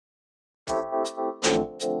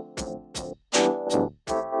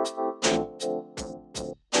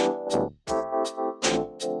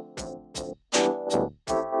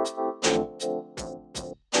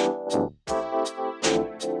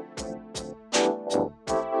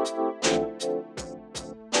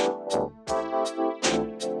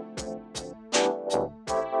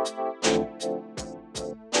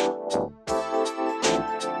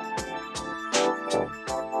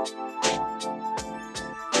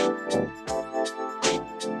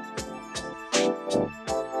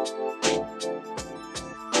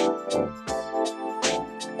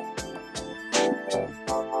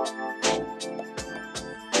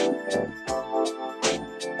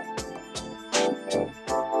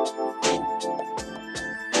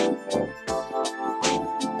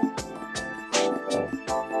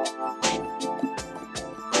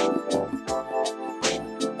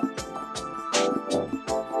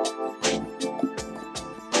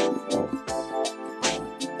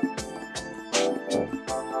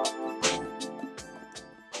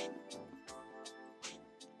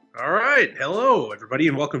right. Hello, everybody,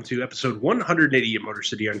 and welcome to episode 180 of Motor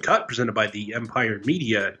City Uncut, presented by the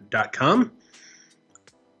EmpireMedia.com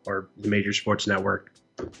or the Major Sports Network.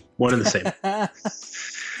 One and the same.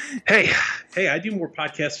 Hey, I do more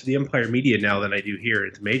podcasts for the Empire Media now than I do here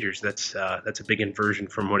at the Majors. That's a big inversion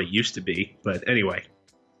from what it used to be. But anyway,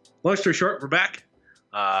 long story short, we're back.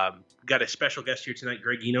 Got a special guest here tonight,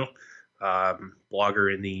 Greg Eno,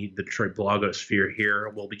 blogger in the Detroit blogosphere here,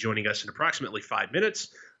 will be joining us in approximately 5 minutes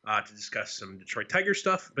to discuss some Detroit Tiger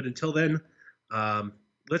stuff. But until then,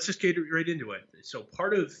 let's just get right into it. So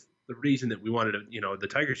part of the reason that we wanted to, the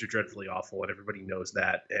Tigers are dreadfully awful, and everybody knows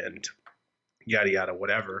that, and yada, yada,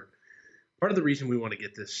 whatever. Part of the reason we want to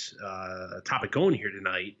get this topic going here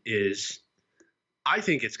tonight is I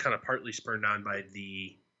think it's kind of partly spurred on by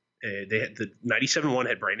the 97.1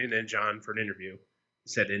 had Brandon and John for an interview.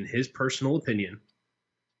 Said in his personal opinion,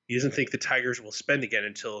 he doesn't think the Tigers will spend again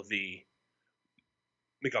until the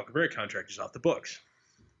Miguel Cabrera contract is off the books.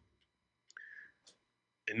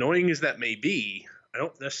 Annoying as that may be, I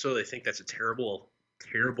don't necessarily think that's a terrible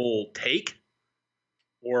take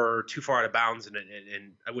or too far out of bounds, and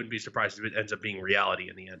I wouldn't be surprised if it ends up being reality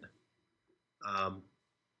in the end.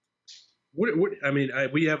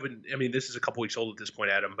 This is a couple weeks old at this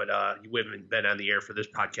point, Adam, but you haven't been on the air for this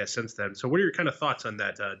podcast since then. So what are your kind of thoughts on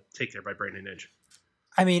that take there by Brandon Inge?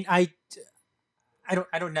 I mean, I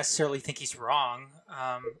don't necessarily think he's wrong.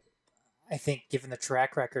 I think given the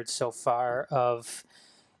track record so far of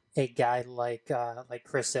a guy like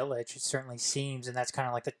Chris Ilitch, it certainly seems, and that's kind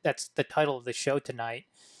of like that's the title of the show tonight.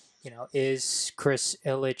 Is Chris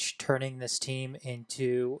Ilitch turning this team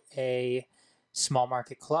into a small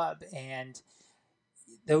market club? And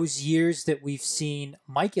those years that we've seen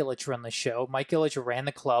Mike Ilitch run the show, Mike Ilitch ran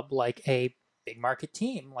the club like a big market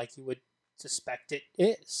team, like you would suspect it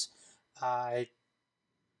is.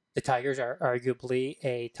 The Tigers are arguably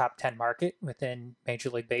a top 10 market within Major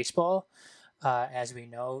League Baseball. As we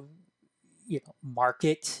know,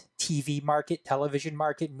 market, TV market, television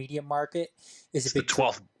market, media market is a big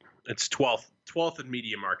 12th. It's 12th in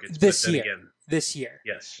media markets this year.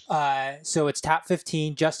 Yes. So it's top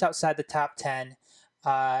 15, just outside the top 10.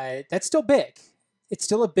 That's still big. It's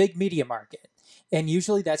still a big media market. And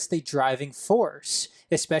usually that's the driving force,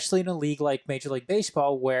 especially in a league like Major League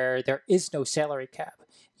Baseball where there is no salary cap.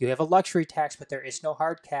 You have a luxury tax, but there is no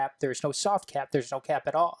hard cap. There's no soft cap. There's no cap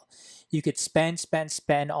at all. You could spend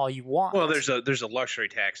all you want. Well, there's a luxury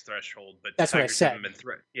tax threshold, but that's what I said.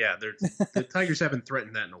 The Tigers haven't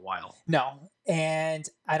threatened that in a while. No, and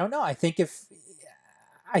I don't know. I think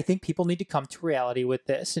people need to come to reality with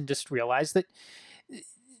this and just realize that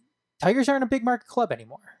Tigers aren't a big market club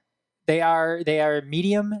anymore. They are a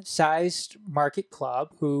medium-sized market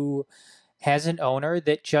club who has an owner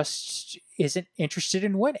that just isn't interested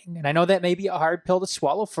in winning. And I know that may be a hard pill to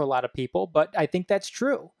swallow for a lot of people, but I think that's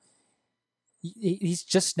true. He's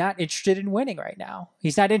just not interested in winning right now.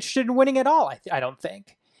 He's not interested in winning at all, I don't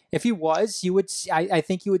think. If he was, I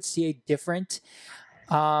think you would see a different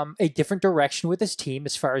direction with his team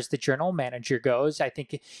as far as the general manager goes. I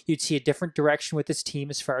think you'd see a different direction with his team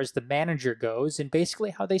as far as the manager goes, and basically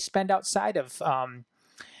how they spend outside of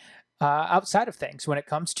things when it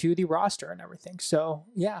comes to the roster and everything. So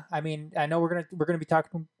yeah, I mean, I know we're gonna be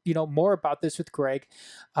talking more about this with Greg.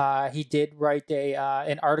 He did write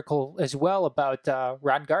an article as well about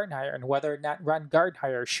Ron Gardenhire and whether or not Ron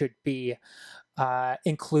Gardenhire should be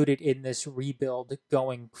included in this rebuild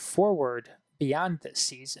going forward beyond this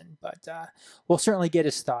season. But we'll certainly get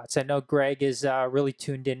his thoughts. I know Greg is really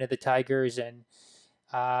tuned into the Tigers and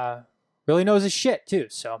really knows his shit too.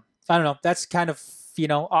 So I don't know. That's kind of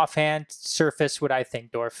offhand surface what I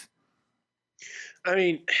think, Dorf. I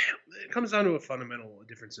mean, it comes down to a fundamental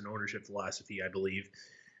difference in ownership philosophy, I believe.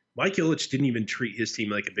 Mike Ilitch didn't even treat his team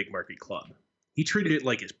like a big market club. He treated it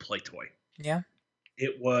like his play toy. Yeah.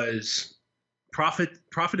 It was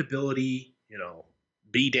profitability,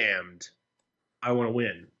 be damned. I want to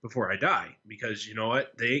win before I die because you know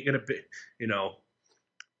what? They ain't going to be,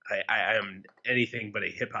 I am anything but a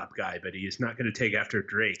hip hop guy, but he is not going to take after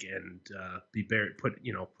Drake and be buried, put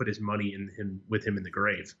his money with him in the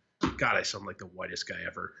grave. God, I sound like the whitest guy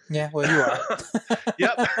ever. Yeah, well, you are.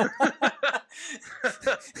 Yep.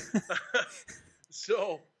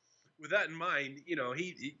 So, with that in mind,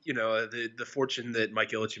 the fortune that Mike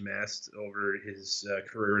Ilitch amassed over his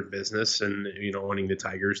career in business, and owning the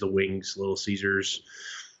Tigers, the Wings, Little Caesars,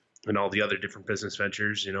 and all the other different business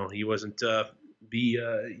ventures. He wasn't. He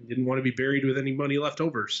didn't want to be buried with any money left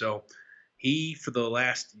over. So he, for the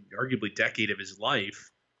last arguably decade of his life,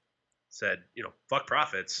 said, fuck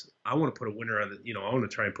profits. I want to put a winner on I want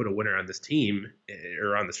to try and put a winner on this team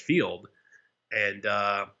or on this field. And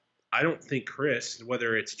I don't think Chris,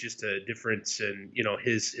 whether it's just a difference in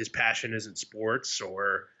his passion isn't sports,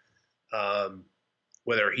 or um,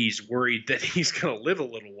 whether he's worried that he's going to live a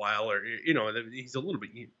little while, or he's a little bit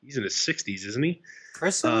he's in his 60s, isn't he?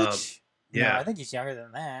 Chris Um, Ilitch? No, yeah. I think he's younger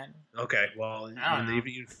than that. Okay. Well, I don't know.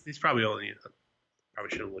 he's probably only probably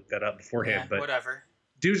should have looked that up beforehand, Yeah, but whatever.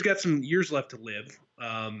 dude's got some years left to live.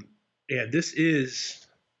 And this is,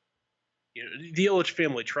 the Ilitch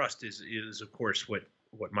Family Trust is of course what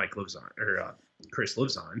Mike lives on, or Chris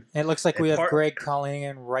lives on. It looks like And we have Greg calling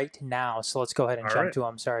in right now, so let's go ahead and jump to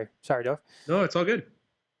him. Sorry, Dove. No, it's all good.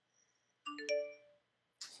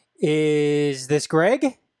 Is this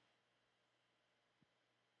Greg?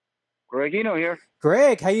 Gregino here.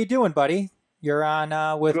 Greg, how you doing, buddy? You're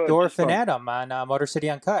on with Good, Dorf and Adam on Motor City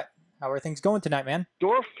Uncut. How are things going tonight, man?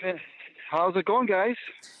 Dorf, how's it going, guys?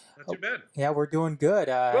 Not too bad. Yeah, we're doing good.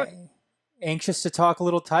 Good. Anxious to talk a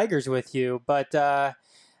little Tigers with you, but I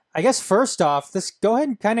guess first off, let's go ahead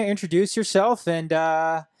and kind of introduce yourself and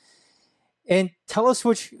tell us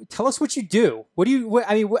what you do.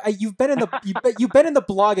 You've been in the you've been in the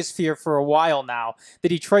blogosphere for a while now, the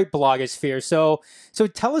Detroit blogosphere. So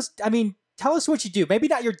tell us. Tell us what you do. Maybe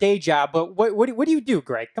not your day job, but what do you do,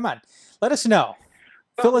 Greg? Come on, let us know.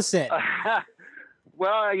 Fill us in.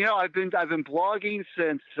 Well, I've been blogging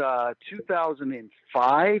since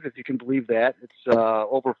 2005, if you can believe that. It's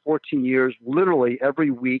over 14 years, literally every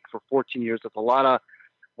week for 14 years. That's a lot of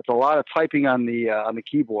typing on the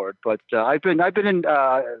keyboard. But I've been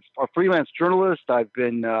a freelance journalist. I've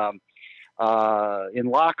been in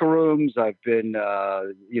locker rooms. I've been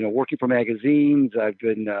working for magazines. I've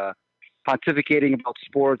been pontificating about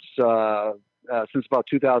sports since about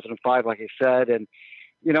 2005, like I said, and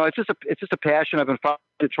it's just a passion. I've been following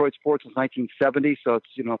Detroit sports since 1970, so it's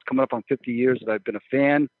coming up on 50 years that I've been a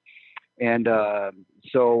fan, and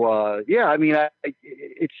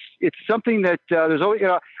it's something that there's always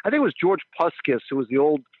I think it was George Puskis, who was the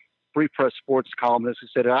old Free Press sports columnist, who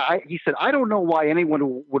said he said I don't know why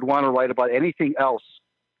anyone would want to write about anything else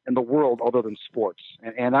in the world other than sports,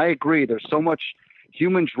 and I agree. There's so much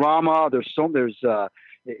human drama. There's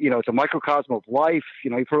it's a microcosm of life.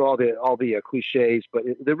 You've heard all the cliches, but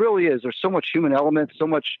there really is. There's so much human element, so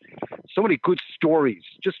many good stories.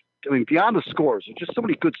 Beyond the scores, there's just so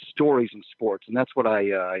many good stories in sports, and that's what I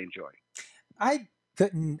enjoy. I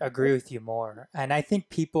couldn't agree with you more. And I think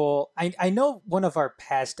people, I know one of our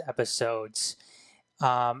past episodes,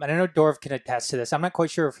 and I know Dorf can attest to this. I'm not quite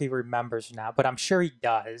sure if he remembers or not, but I'm sure he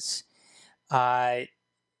does.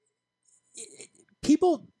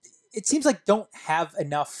 People, it seems like, don't have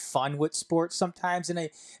enough fun with sports sometimes. And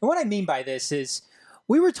what I mean by this is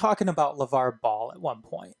we were talking about LeVar Ball at one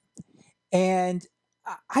point, and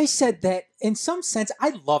I said that in some sense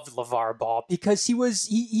I loved LeVar Ball because he was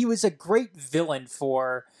a great villain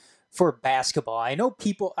for basketball. I know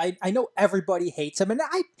I know everybody hates him, and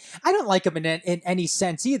I don't like him in any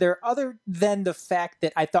sense either, other than the fact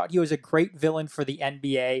that I thought he was a great villain for the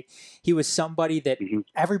NBA. He was somebody that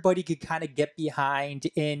everybody could kind of get behind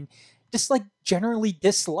and just like generally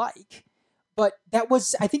dislike. But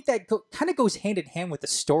I think that kind of goes hand in hand with the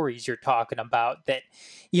stories you're talking about, that,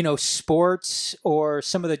 sports or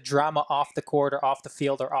some of the drama off the court or off the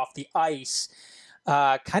field or off the ice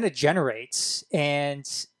kind of generates. And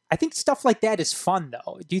I think stuff like that is fun,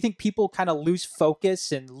 though. Do you think people kind of lose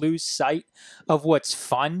focus and lose sight of what's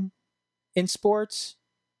fun in sports?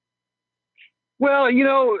 Well,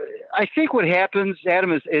 I think what happens,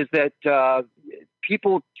 Adam, is that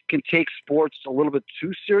people can take sports a little bit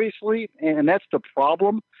too seriously, and that's the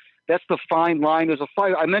problem. That's the fine line. There's a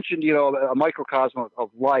fine. I mentioned, a microcosm of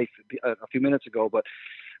life a few minutes ago, but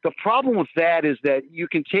the problem with that is that you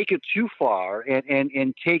can take it too far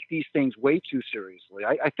and take these things way too seriously.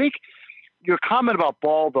 I think your comment about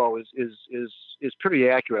Ball, though, is pretty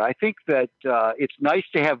accurate. I think that it's nice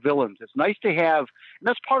to have villains. It's nice to have, and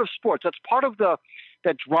that's part of sports. That's part of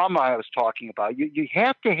that drama I was talking about. You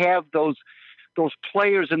have to have those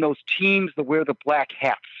players and those teams that wear the black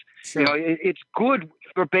hats. Sure. It's good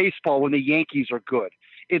for baseball when the Yankees are good.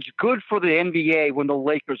 It's good for the NBA when the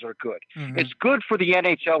Lakers are good. Mm-hmm. It's good for the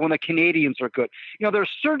NHL when the Canadians are good. There are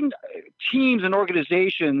certain teams and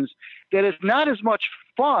organizations that is not as much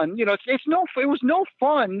fun. It was no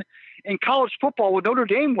fun in college football when Notre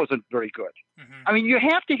Dame wasn't very good. Mm-hmm. You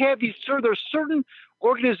have to have these. There's certain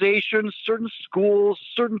organizations, certain schools,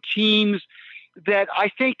 certain teams that I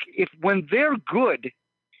think when they're good,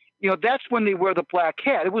 that's when they wear the black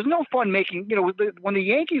hat. It was no fun making, when the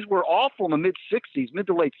Yankees were awful in the mid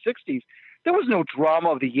to late 60s, there was no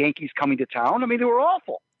drama of the Yankees coming to town. They were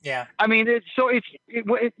awful. Yeah. I mean, there's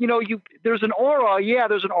an aura. Yeah,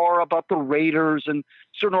 there's an aura about the Raiders and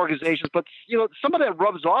certain organizations, but some of that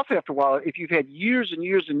rubs off after a while if you've had years and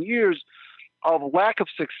years and years of lack of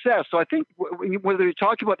success. So I think whether you're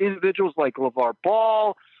talking about individuals like LeVar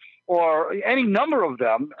Ball or any number of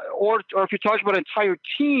them, or if you're talking about entire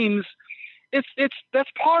teams, that's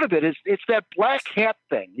part of it. It's that black hat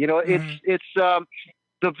thing. It's the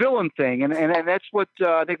villain thing, and that's what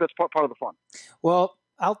I think that's part of the fun. Well,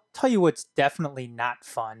 I'll tell you what's definitely not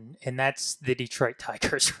fun, and that's the Detroit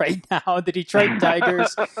Tigers right now. The Detroit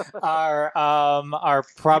Tigers are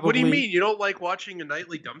probably. What do you mean? You don't like watching a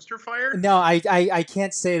nightly dumpster fire? No, I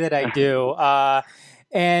can't say that I do.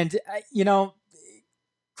 And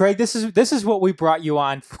Greg, this is what we brought you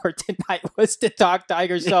on for tonight, was to talk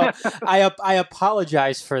Tigers. So I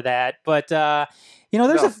apologize for that, but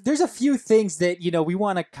there's a few things that we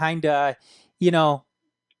want to kind of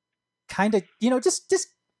just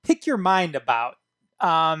pick your mind about,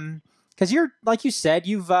 because you're, like you said,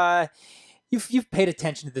 you've paid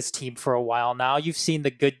attention to this team for a while now. You've seen the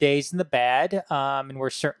good days and the bad, and we're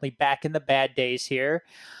certainly back in the bad days here.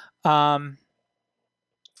 But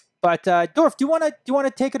Dorf, do you want to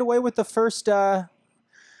take it away with the first kind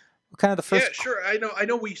of the first? Yeah, sure. I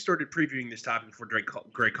know we started previewing this topic before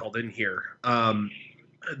Greg called in here.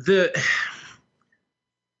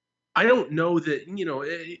 I don't know that,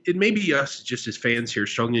 it may be us just as fans here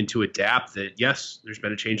struggling to adapt that, yes, there's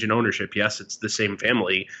been a change in ownership. Yes, it's the same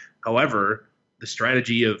family. However, the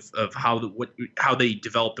strategy of how they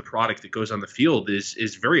develop the product that goes on the field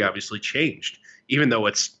is very obviously changed, even though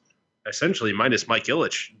it's essentially, minus Mike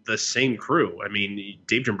Ilitch, the same crew. I mean,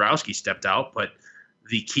 Dave Dombrowski stepped out, but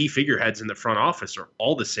the key figureheads in the front office are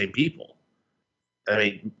all the same people. I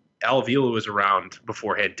mean, Al Avila was around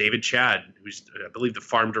beforehand. David Chad, who's, I believe, the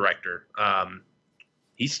farm director,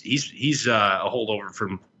 he's a holdover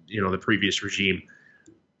from the previous regime.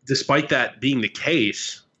 Despite that being the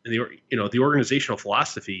case, and the organizational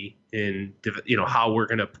philosophy in how we're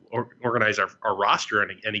going to organize our roster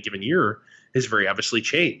in any given year has very obviously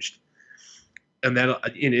changed, and that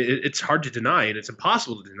it's hard to deny, and it's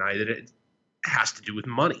impossible to deny that it has to do with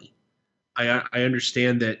money. I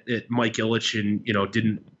understand that Mike Ilitch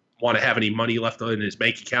didn't want to have any money left in his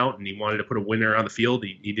bank account, and he wanted to put a winner on the field.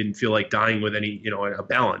 He didn't feel like dying with any a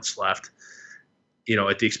balance left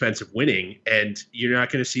at the expense of winning, and you're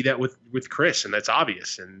not going to see that with Chris, and that's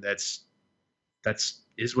obvious, and that's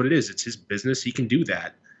is what it is. It's his business. He can do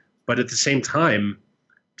that, but at the same time,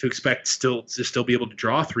 to expect to still be able to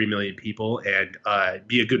draw 3 million people and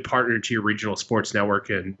be a good partner to your regional sports network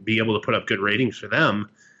and be able to put up good ratings for them,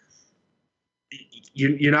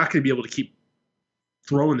 you're not going to be able to keep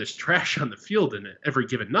throwing this trash on the field in every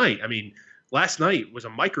given night. I mean, last night was a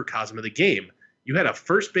microcosm of the game. You had a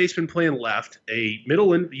first baseman playing left, a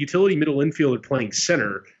utility middle infielder playing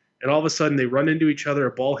center, and all of a sudden they run into each other.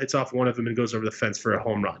 A ball hits off one of them and goes over the fence for a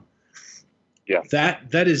home run. Yeah,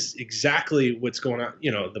 that is exactly what's going on.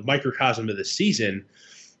 The microcosm of the season.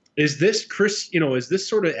 Is this, Chris? Is this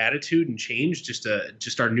sort of attitude and change just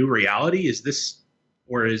our new reality? Is this,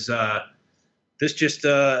 or is this just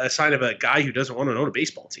a sign of a guy who doesn't want to own a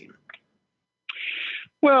baseball team?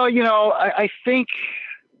 Well, I think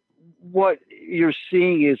what you're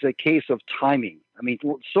seeing is a case of timing. I mean,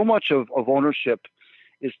 so much of ownership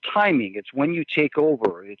is timing. It's when you take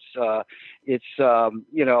over.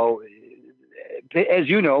 As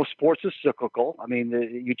you know, sports is cyclical. I mean,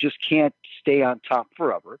 you just can't stay on top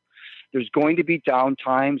forever. There's going to be down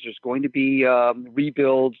times. There's going to be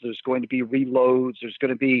rebuilds. There's going to be reloads. There's going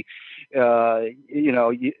to be,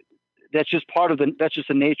 that's just that's just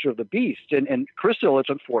the nature of the beast. And Chris Ilitch,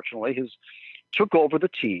 unfortunately, took over the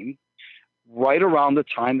team right around the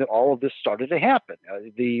time that all of this started to happen.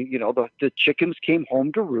 The chickens came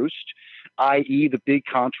home to roost, i.e., the big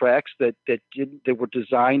contracts that were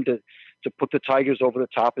designed to put the Tigers over the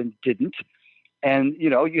top and didn't. And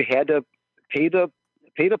you had to pay the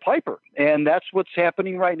piper, and that's what's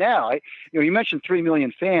happening right now. You mentioned 3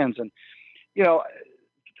 million fans, and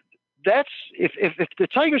that's if the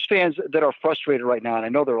Tigers fans that are frustrated right now, and I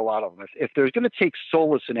know there are a lot of them, if there's going to take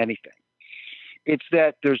solace in anything, it's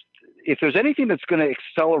that if there's anything that's going to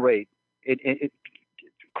accelerate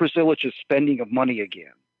Chris Ilitch's spending of money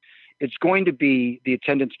again, it's going to be the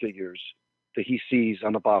attendance figures that he sees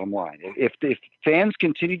on the bottom line. If fans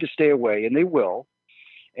continue to stay away, and they will,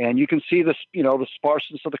 and you can see the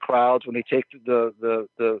sparseness of the crowds when they take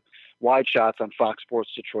the wide shots on Fox Sports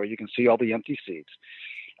Detroit. You can see all the empty seats.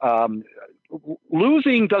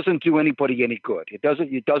 Losing doesn't do anybody any good. It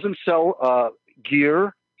doesn't sell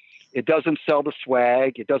gear. It doesn't sell the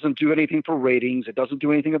swag. It doesn't do anything for ratings. It doesn't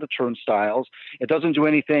do anything of the turnstiles. It doesn't do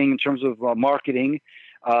anything in terms of marketing.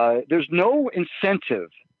 There's no incentive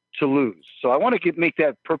to lose. So I want to make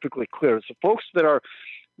that perfectly clear. So folks that are,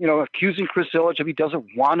 accusing Chris Ilitch if he doesn't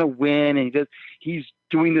want to win and he's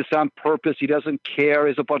doing this on purpose, he doesn't care,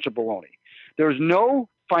 is a bunch of baloney. There's no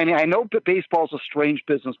I know baseball is a strange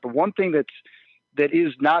business, but one thing that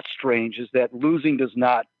is not strange is that losing does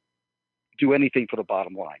not do anything for the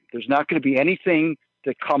bottom line. There's not going to be anything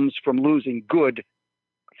that comes from losing good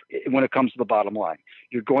when it comes to the bottom line.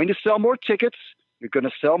 You're going to sell more tickets. You're going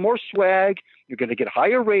to sell more swag. You're going to get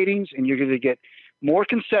higher ratings, and you're going to get more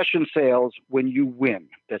concession sales when you win.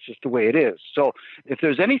 That's just the way it is. So if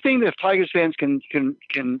there's anything that Tigers fans can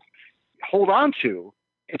hold on to,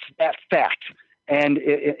 it's that fact. And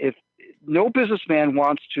if no businessman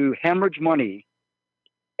wants to hemorrhage money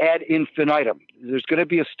ad infinitum, there's going to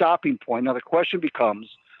be a stopping point. Now the question becomes,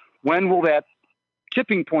 when will that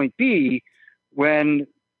tipping point be when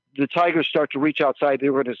the Tigers start to reach outside the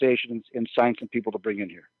organization and sign some people to bring in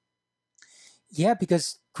here? Yeah,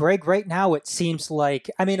 because Greg, right now it seems like,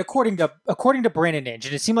 according to Brandon Inge,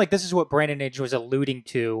 and it seemed like this is what Brandon Inge was alluding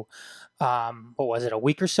to, what was it, a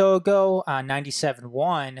week or so ago on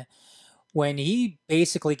 97.1, when he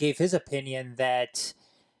basically gave his opinion that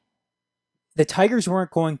the Tigers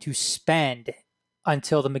weren't going to spend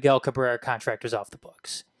until the Miguel Cabrera contract was off the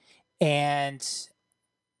books. And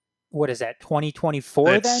what is that,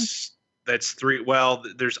 2024 then? That's three. Well,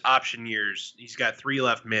 there's option years. He's got 3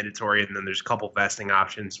 left mandatory, and then there's a couple vesting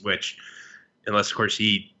options, which, unless of course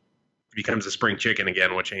he becomes a spring chicken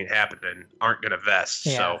again, which ain't happening, aren't going to vest.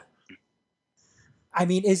 Yeah. So,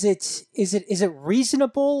 is it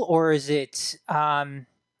reasonable, or is it? Can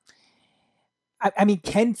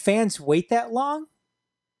fans wait that long?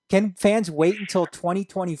 Can fans wait until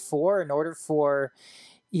 2024 in order for,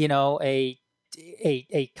 a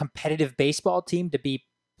competitive baseball team to be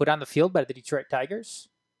put on the field by the Detroit Tigers,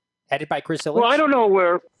 headed by Chris Ilitch? Well, I don't know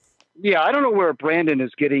where Brandon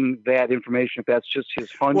is getting that information. If that's just his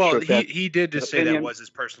hunch. Well, he did just say that was his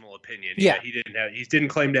personal opinion. Yeah, he didn't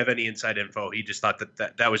claim to have any inside info. He just thought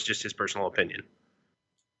that was just his personal opinion.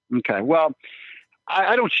 Okay, well,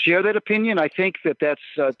 I don't share that opinion. I think that's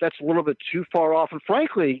a little bit too far off. And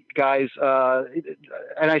frankly, guys,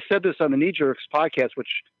 and I said this on the Knee Jerks podcast,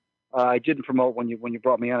 which I didn't promote when you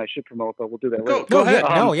brought me on. I should promote, but we'll do that later. Go ahead.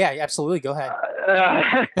 Absolutely. Go ahead.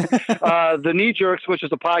 The Knee Jerks, which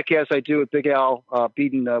is a podcast I do with Big Al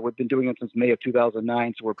Beaton. We've been doing it since May of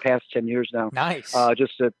 2009, so we're past 10 years now. Nice.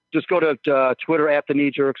 Just go to Twitter at the Knee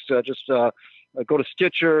Jerks. Go to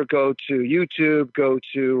Stitcher, go to YouTube, go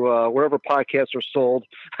to wherever podcasts are sold.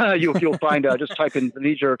 You'll find just type in the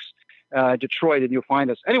Knee Jerks Detroit, and you'll find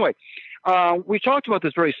us. Anyway. We talked about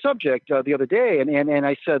this very subject the other day, and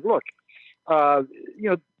I said, look,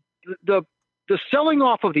 the selling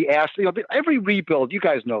off of the asset, every rebuild, you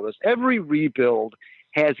guys know this, every rebuild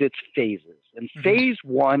has its phases. And phase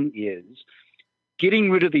one is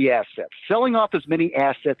getting rid of the assets, selling off as many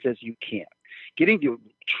assets as you can,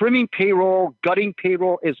 trimming payroll, gutting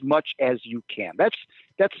payroll as much as you can. That's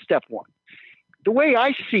step one. The way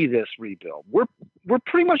I see this rebuild, we're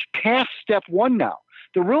pretty much past step one now.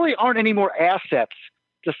 There really aren't any more assets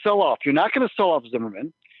to sell off. You're not going to sell off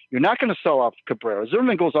Zimmerman. You're not going to sell off Cabrera.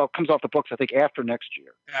 Zimmerman comes off the books, I think, after next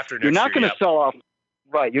year. You're not going to sell off.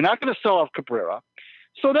 Right. You're not going to sell off Cabrera.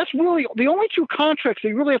 So that's really the only 2 contracts that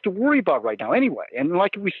you really have to worry about right now anyway. And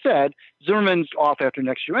like we said, Zimmerman's off after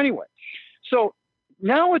next year anyway. So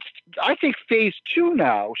now I think phase 2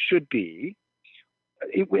 now should be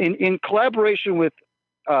in collaboration with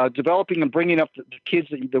developing and bringing up the kids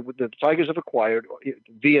that the Tigers have acquired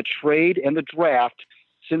via trade and the draft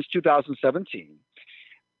since 2017.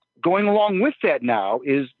 Going along with that now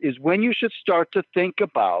is when you should start to think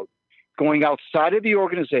about going outside of the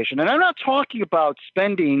organization. And I'm not talking about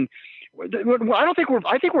spending. I think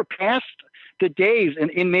we're past the days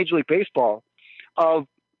in Major League Baseball of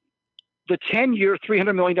the 10-year,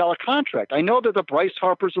 $300 million contract. I know that the Bryce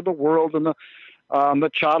Harpers of the world and the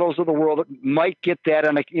Machados of the world might get that,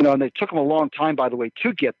 and and they took them a long time, by the way,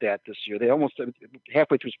 to get that this year. They almost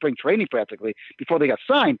halfway through spring training practically before they got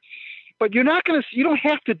signed. But you don't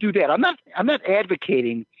have to do that. I'm not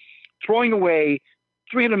advocating throwing away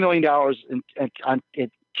 $300 million in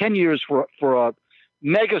 10 years for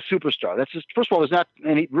mega superstar. That's just, first of all, there's not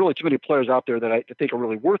any really too many players out there that I think are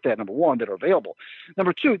really worth that. Number one, that are available.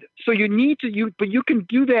 Number two, so you need to but you can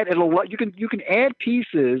do that at a lot. You can add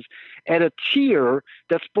pieces at a tier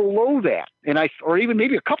that's below that, or even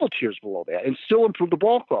maybe a couple tiers below that, and still improve the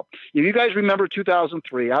ball club. If you guys remember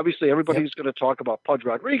 2003, obviously everybody's going to talk about Pudge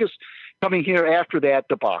Rodriguez coming here after that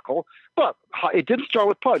debacle, but it didn't start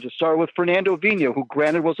with Pudge. It started with Fernando Vina, who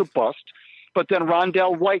granted was a bust. But then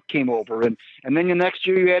Rondell White came over, and then the next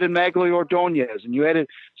year you added Magglio Ordonez, and you added,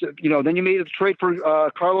 then you made a trade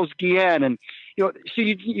for Carlos Guillen, and so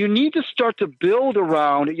you need to start to build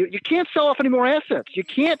around. You can't sell off any more assets. You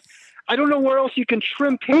can't. I don't know where else you can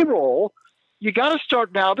trim payroll. You got to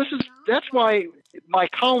start now. That's why my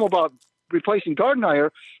column about replacing Gardenhire,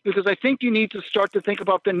 because I think you need to start to think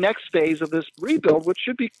about the next phase of this rebuild, which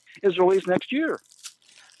should be as early as next year.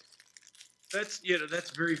 That's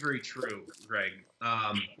very, very true, Greg.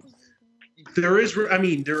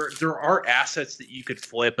 There are assets that you could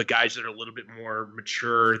flip, but guys that are a little bit more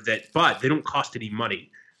mature but they don't cost any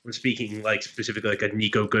money. I'm speaking like specifically like a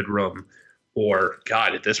Nico Goodrum, or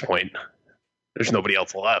God, at this point, there's nobody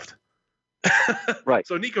else left. Right.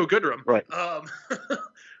 So Nico Goodrum. Right.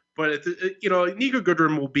 But Nico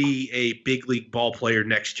Goodrum will be a big league ball player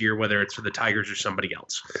next year, whether it's for the Tigers or somebody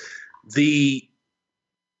else.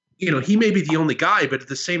 He may be the only guy, but at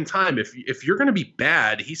the same time, if you're going to be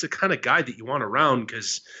bad, he's the kind of guy that you want around,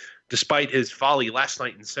 because despite his folly last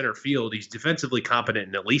night in center field, he's defensively competent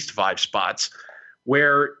in at least 5 spots.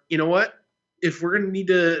 Where, you know what? If we're going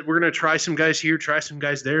to try some guys here, try some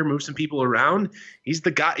guys there, move some people around. He's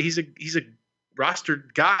the guy. He's a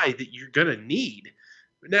rostered guy that you're going to need.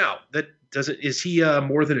 Now, is he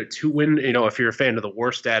more than a 2-win? If you're a fan of the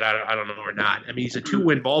WAR stat, I don't know or not. I mean, he's a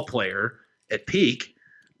 2-win ball player at peak.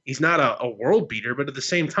 He's not a world beater, but at the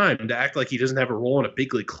same time, to act like he doesn't have a role in a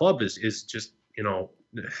big league club is just,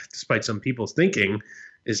 despite some people's thinking,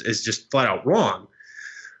 is just flat out wrong.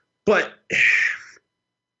 But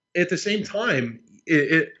at the same time,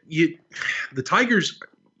 the Tigers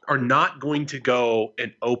are not going to go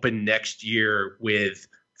and open next year with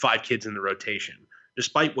 5 kids in the rotation,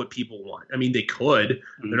 despite what people want. I mean, they could.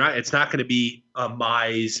 They're not. It's not going to be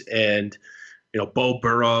Mize and Bo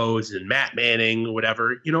Burrows and Matt Manning,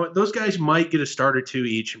 whatever. Those guys might get a start or 2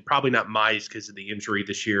 each, and probably not Mize because of the injury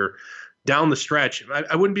this year. Down the stretch,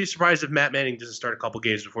 I wouldn't be surprised if Matt Manning doesn't start a couple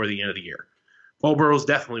games before the end of the year. Bo Burrows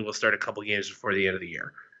definitely will start a couple games before the end of the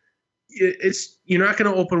year. You're not going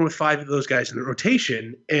to open with 5 of those guys in the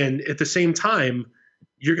rotation, and at the same time,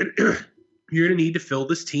 you're going to need to fill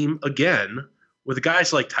this team again with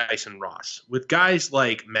guys like Tyson Ross, with guys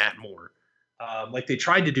like Matt Moore. Like they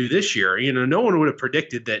tried to do this year. No one would have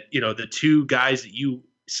predicted that, the 2 guys that you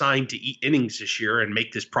signed to eat innings this year and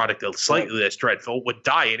make this product slightly less dreadful would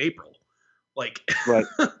die in April. Right.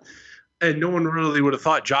 And no one really would have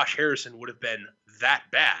thought Josh Harrison would have been that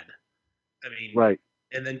bad. I mean, right.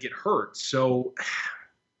 And then get hurt. So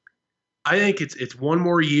I think it's one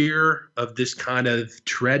more year of this kind of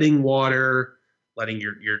treading water, letting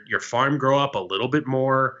your farm grow up a little bit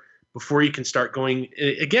more before you can start going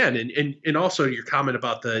again. And also your comment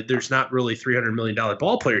about there's not really $300 million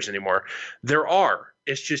ball players anymore. There are.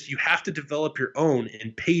 It's just you have to develop your own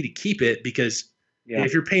and pay to keep it, because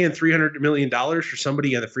if you're paying $300 million for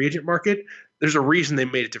somebody on the free agent market, there's a reason they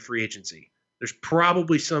made it to free agency. There's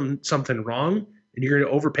probably something wrong, and you're going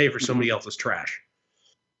to overpay for somebody else's trash.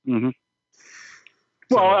 Mm-hmm.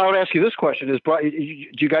 Well, I would ask you this question: do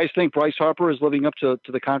you guys think Bryce Harper is living up to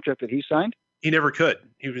the contract that he signed? He never could.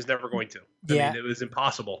 He was never going to. I mean, it was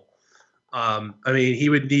impossible. He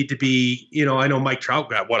would need to be, I know Mike Trout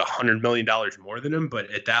got, $100 million more than him, but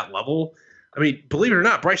at that level, believe it or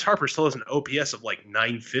not, Bryce Harper still has an OPS of like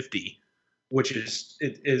 950, which is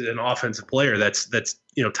an offensive player that's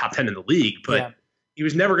top 10 in the league. But he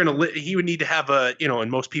was never going to. He would need to have in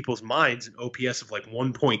most people's minds, an OPS of like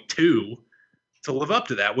 1.2 to live up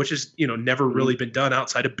to that, which is never really been done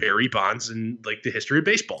outside of Barry Bonds in like the history of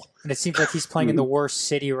baseball. And it seems like he's playing in the worst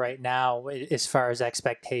city right now as far as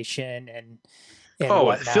expectation and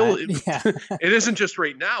Phil, it isn't just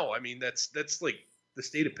right now. I mean, that's like the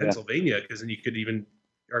state of Pennsylvania, because then you could even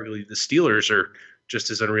argue the Steelers are just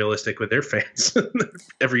as unrealistic with their fans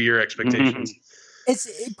every year expectations. Mm-hmm.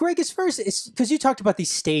 It's Greg, as far as because you talked about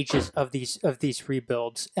these stages of these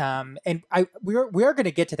rebuilds, and we are going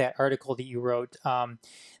to get to that article that you wrote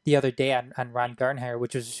the other day on Ron Gardenhire,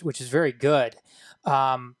 which is very good.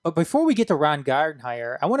 But before we get to Ron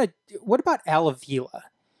Gardenhire, what about Al Avila?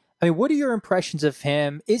 What are your impressions of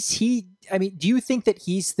him? Is he? Do you think that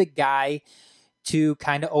he's the guy to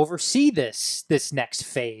kind of oversee this next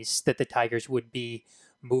phase that the Tigers would be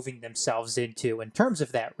moving themselves into in terms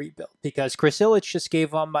of that rebuild, because Chris Ilitch just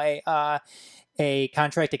gave them a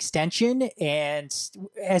contract extension, and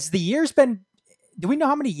has the years been? Do we know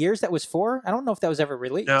how many years that was for? I don't know if that was ever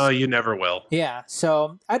released. No, you never will. Yeah.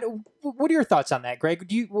 So, what are your thoughts on that, Greg?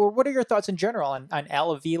 What are your thoughts in general on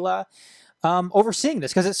Al Avila overseeing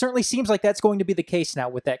this? Because it certainly seems like that's going to be the case now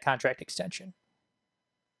with that contract extension.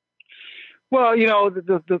 Well,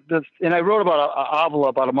 and I wrote about Avila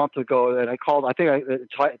about a month ago, and I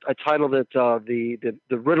titled it the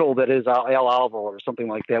riddle that is Al Avila or something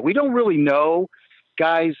like that. We don't really know,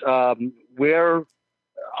 guys, where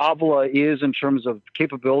Avila is in terms of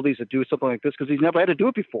capabilities to do something like this, because he's never had to do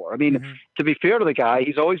it before. I mean, to be fair to the guy,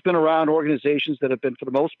 he's always been around organizations that have been, for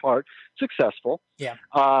the most part, successful. Yeah.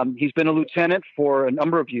 He's been a lieutenant for a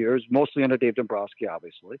number of years, mostly under Dave Dombrowski,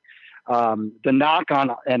 obviously. The knock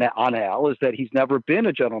on Al is that he's never been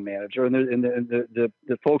a general manager, and the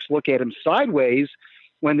folks look at him sideways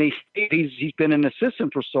when they say he's been an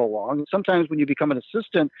assistant for so long. Sometimes when you become an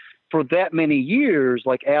assistant for that many years,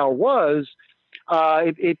 like Al was,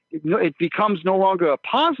 it becomes no longer a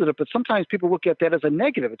positive, but sometimes people look at that as a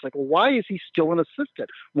negative. It's like, well, why is he still an assistant?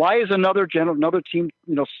 Why is another team,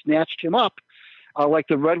 snatched him up, like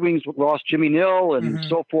the Red Wings lost Jimmy Nill and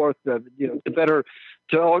so forth, the better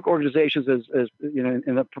to organizations as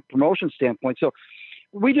in a promotion standpoint. So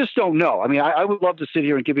we just don't know. I mean, I would love to sit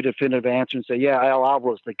here and give you a definitive answer and say, yeah, Al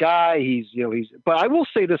Avila is the guy. But I will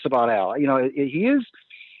say this about Al. He is.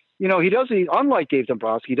 Unlike Dave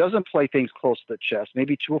Dombrowski, he doesn't play things close to the chest,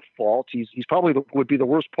 maybe to a fault. He's probably would be the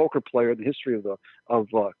worst poker player in the history of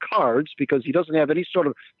cards, because he doesn't have any sort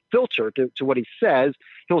of filter to what he says.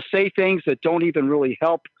 He'll say things that don't even really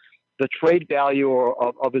help the trade value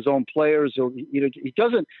of his own players. He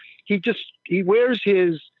wears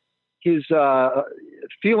his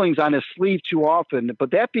feelings on his sleeve too often.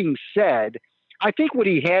 But that being said, I think what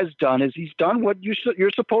he has done is he's done what you're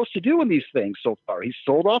supposed to do in these things so far. He's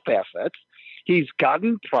sold off assets. He's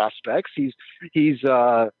gotten prospects. I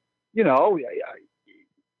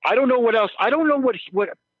don't know what else. I don't know what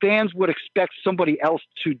fans would expect somebody else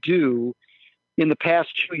to do in the past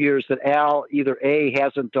 2 years that Al either A,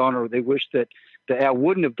 hasn't done, or they wish that Al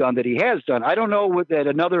wouldn't have done that he has done. I don't know that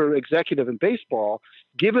another executive in baseball,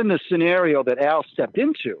 given the scenario that Al stepped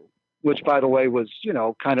into, which, by the way, was,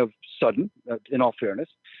 kind of sudden, in all fairness.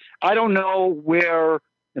 I don't know where,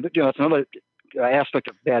 that's another aspect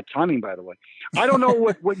of bad timing, by the way. I don't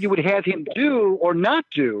know what you would have him do or not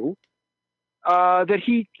do that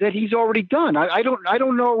he's already done. I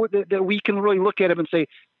don't know that we can really look at him and say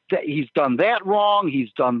that he's done that wrong.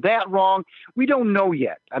 He's done that wrong. We don't know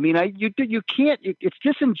yet. I mean, you can't, it's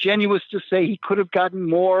disingenuous to say he could have gotten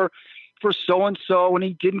more for so-and-so and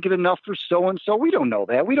he didn't get enough for so-and-so. We don't know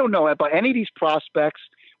that. We don't know about any of these prospects.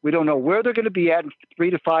 We don't know where they're going to be at in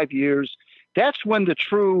 3 to 5 years. That's when the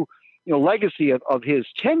true, legacy of his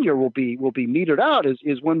tenure will be metered out,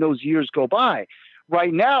 is when those years go by.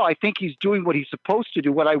 Right now, I think he's doing what he's supposed to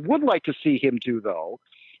do. What I would like to see him do, though,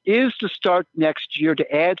 is to start next year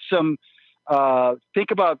to add some,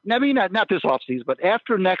 think about, I mean, not this offseason, but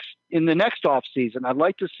in the next offseason, I'd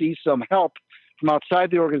like to see some help from outside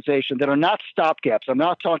the organization that are not stopgaps. I'm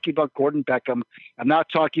not talking about Gordon Beckham. I'm not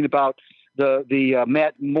talking about the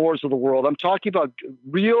Matt Moores of the world. I'm talking about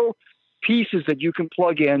real pieces that you can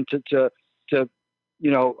plug in to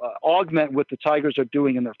augment what the Tigers are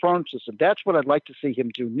doing in their farm system. That's what I'd like to see him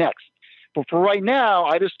do next. But for right now,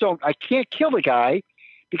 I can't kill the guy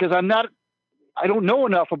because I don't know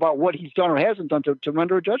enough about what he's done or hasn't done to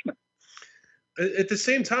render a judgment. At the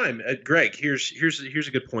same time, Greg, here's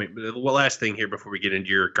a good point. The last thing here before we get into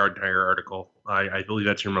your Gardenhire article, I believe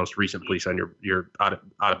that's your most recent piece on your out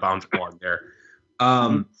of bounds blog there.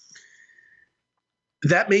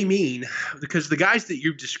 That may mean, because the guys that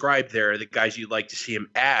you've described there, the guys you'd like to see him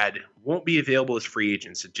add, won't be available as free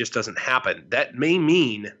agents. It just doesn't happen. That may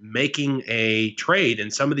mean making a trade,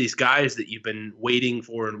 and some of these guys that you've been waiting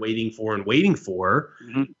for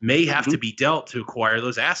may have to be dealt to acquire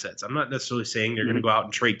those assets. I'm not necessarily saying they're going to go out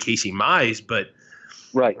and trade Casey Mize,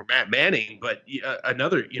 or Matt Manning, but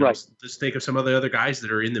another, just think of some of the other guys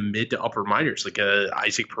that are in the mid to upper minors, like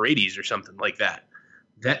Isaac Paredes or something like that.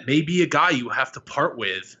 That may be a guy you have to part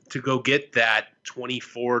with to go get that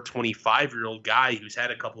 24, 25-year-old guy who's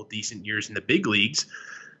had a couple of decent years in the big leagues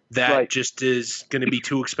that just is going to be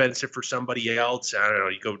too expensive for somebody else. I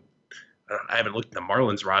don't know. I haven't looked at the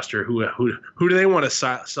Marlins roster. Who do they want to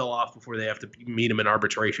sell off before they have to meet him in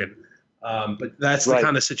arbitration? But that's the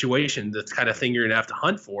kind of situation, the kind of thing you're going to have to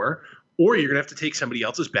hunt for, or you're going to have to take somebody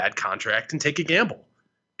else's bad contract and take a gamble.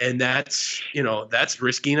 And that's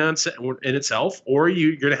risking in itself. Or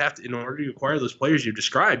you're going to have to, in order to acquire those players you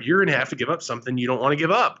described, you're going to have to give up something you don't want to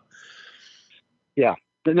give up. Yeah.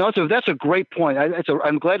 No, that's a great point.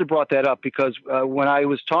 I'm glad you brought that up, because when I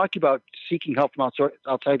was talking about seeking help from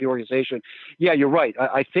outside the organization, yeah, you're right.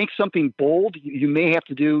 I think something bold, you may have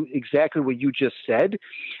to do exactly what you just said.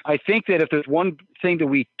 I think that if there's one thing that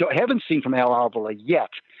we haven't seen from Al Avila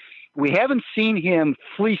yet, we haven't seen him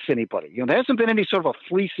fleece anybody. There hasn't been any sort of a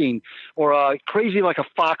fleecing or a crazy like a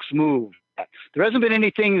fox move. There hasn't been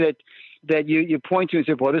anything that you point to and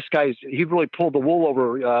say, "Boy, he really pulled the wool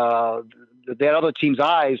over that other team's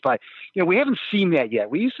eyes." By we haven't seen that yet.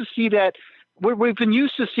 We used to see that. We've been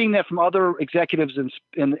used to seeing that from other executives in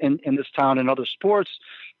this town and other sports.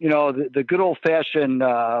 The good old fashioned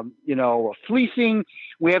fleecing.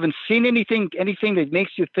 We haven't seen anything that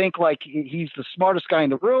makes you think like he's the smartest guy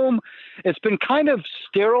in the room. It's been kind of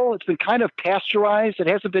sterile. It's been kind of pasteurized. It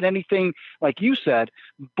hasn't been anything, like you said,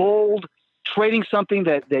 bold, trading something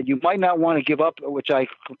that you might not want to give up, which I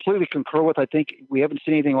completely concur with. I think we haven't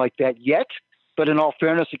seen anything like that yet. But in all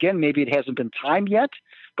fairness, again, maybe it hasn't been time yet.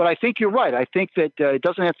 But I think you're right. I think that it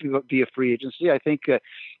doesn't have to be a free agency. I think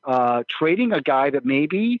trading a guy that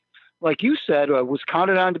maybe, like you said, was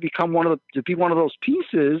counted on to be one of those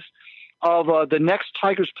pieces of the next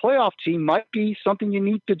Tigers playoff team might be something you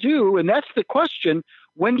need to do. And that's the question.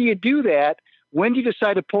 When do you do that? When do you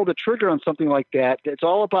decide to pull the trigger on something like that? It's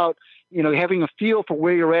all about having a feel for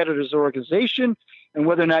where you're at as an organization and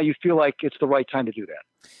whether or not you feel like it's the right time to do that.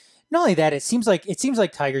 Not only that, it seems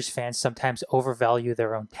like Tigers fans sometimes overvalue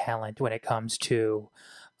their own talent when it comes to,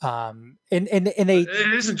 and they.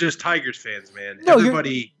 It isn't just Tigers fans, man. No,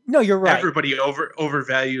 you're right. Everybody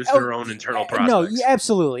overvalues their own internal prospects. No,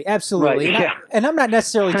 absolutely. Right, and I'm not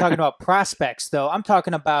necessarily talking about prospects, though. I'm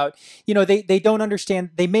talking about they don't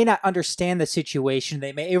understand. They may not understand the situation.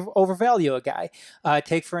 They may overvalue a guy.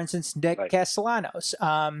 Take for instance Nick Castellanos.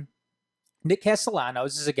 Nick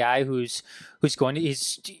Castellanos is a guy who's going to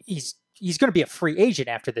he's going to be a free agent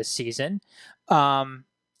after this season.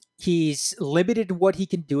 He's limited in what he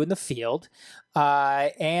can do in the field,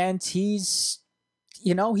 and he's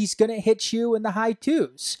going to hit you in the high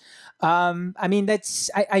twos. I mean,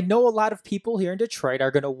 I know a lot of people here in Detroit are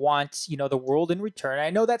going to want, the world in return. I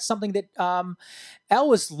know that's something that Al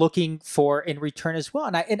was looking for in return as well.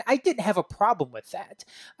 And I didn't have a problem with that.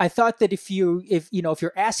 I thought that if you're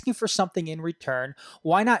asking for something in return,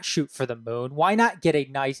 why not shoot for the moon? Why not get a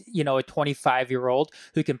nice, a 25-year-old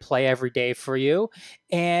who can play every day for you?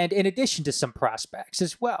 And in addition to some prospects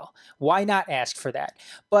as well, why not ask for that?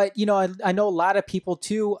 But, I know a lot of people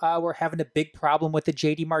too were having a big problem with the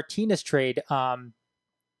JD Martinez trade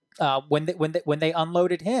when they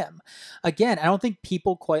unloaded him. Again, I don't think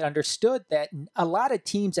people quite understood that a lot of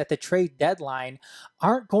teams at the trade deadline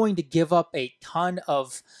aren't going to give up a ton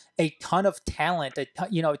of talent, a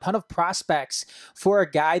ton of prospects for a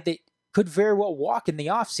guy that could very well walk in the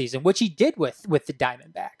offseason, which he did with the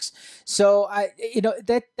Diamondbacks. So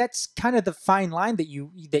that's kind of the fine line that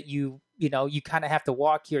you kind of have to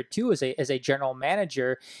walk here too as a general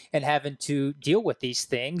manager, and having to deal with these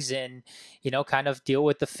things and kind of deal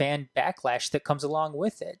with the fan backlash that comes along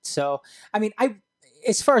with it. So I mean,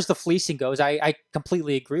 as far as the fleecing goes, I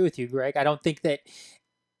completely agree with you, Greg. I don't think that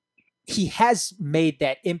he has made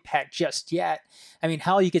that impact just yet. I mean,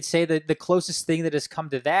 hell, you could say that the closest thing that has come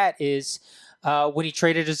to that is when he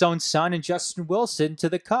traded his own son and Justin Wilson to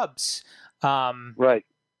the Cubs. Right.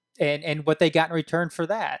 And what they got in return for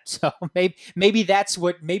that. So maybe that's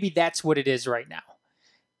what it is right now.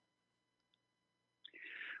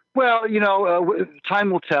 Well, time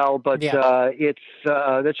will tell, but it's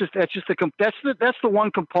that's the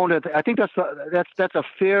one component. I think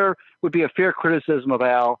would be a fair criticism of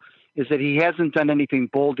Al, is that he hasn't done anything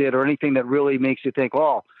bold yet or anything that really makes you think,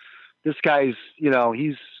 oh, this guy's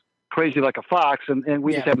he's crazy like a fox, and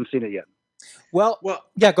we just haven't seen it yet. Well,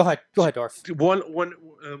 yeah, go ahead, Dorf. One, we're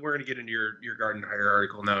going to get into your Garden Hire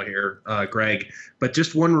article now here, Greg. But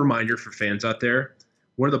just one reminder for fans out there: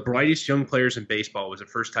 one of the brightest young players in baseball was a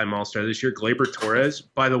first-time All-Star this year. Gleyber Torres,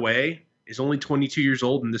 by the way, is only 22 years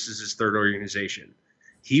old, and this is his third organization.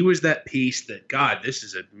 He was that piece that, God, this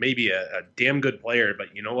is maybe a damn good player,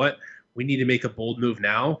 but you know what? We need to make a bold move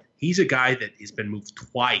now. He's a guy that has been moved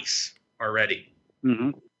twice already.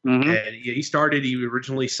 Mm-hmm. Mm-hmm. And he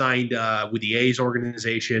originally signed with the A's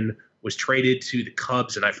organization, was traded to the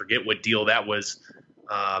Cubs, and I forget what deal that was,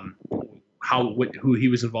 who he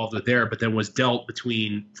was involved with there, but then was dealt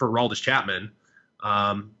for Aroldis Chapman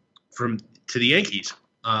to the Yankees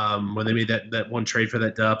when they made that one trade for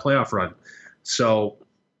that playoff run. So,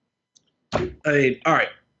 I mean, all right,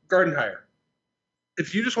 Garden Hire.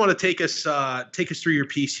 if you just want to take us through your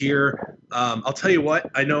piece here, I'll tell you what.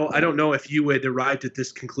 I don't know if you had arrived at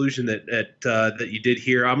this conclusion that you did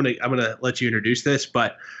here. I'm gonna let you introduce this,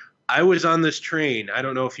 but I was on this train. I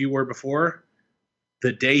don't know if you were before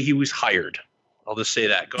the day he was hired. I'll just say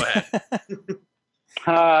that. Go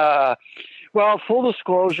ahead. Well, full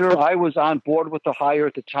disclosure, I was on board with the hire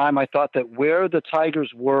at the time. I thought that where the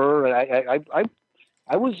Tigers were, I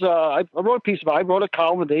wrote a piece about. I wrote a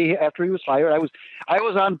column the day after he was hired. I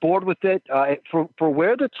was on board with it. For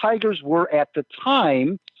where the Tigers were at the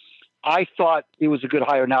time, I thought it was a good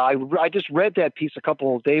hire. Now, I just read that piece a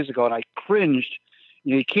couple of days ago, and I cringed.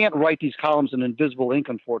 You can't write these columns in invisible ink,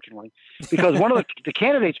 unfortunately, because one of the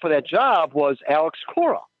candidates for that job was Alex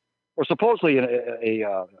Cora, or supposedly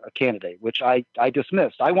a candidate, which I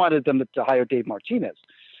dismissed. I wanted them to hire Dave Martinez.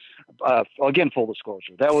 Again, full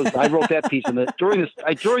disclosure. I wrote that piece during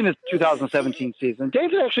this 2017 season.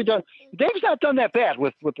 Dave's not done that bad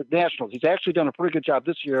with the Nationals. He's actually done a pretty good job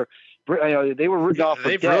this year. They were written off.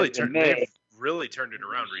 They've really turned it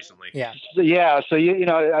around recently. Yeah. So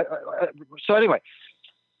so anyway,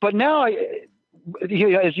 but now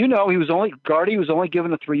as you know, Gardy was only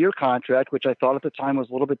given a 3-year contract, which I thought at the time was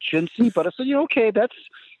a little bit chintzy. But I said, okay, that's.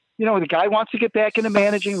 The guy wants to get back into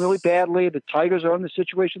managing really badly. The Tigers are in the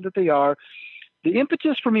situation that they are. The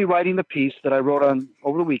impetus for me writing the piece that I wrote on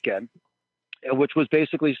over the weekend, which was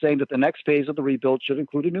basically saying that the next phase of the rebuild should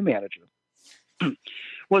include a new manager,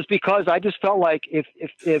 was because I just felt like if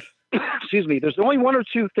excuse me, there's only one or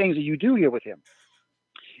two things that you do here with him.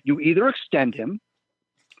 You either extend him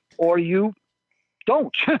or you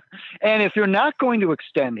don't. And if you're not going to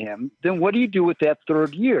extend him, then what do you do with that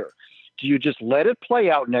 3rd year? Do you just let it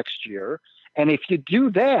play out next year? And if you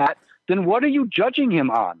do that, then what are you judging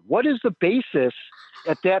him on? What is the basis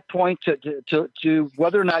at that point to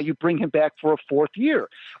whether or not you bring him back for a 4th year?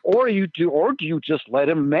 Or do you just let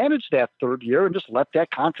him manage that 3rd year and just let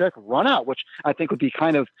that contract run out, which I think would be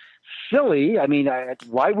kind of silly. I mean,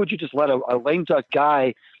 why would you just let a lame duck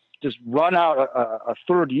guy just run out a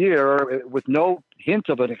 3rd year with no hint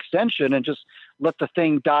of an extension and just let the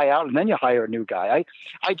thing die out and then you hire a new guy?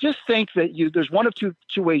 I just think that there's one of two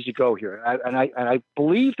ways you go here. And I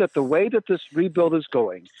believe that the way that this rebuild is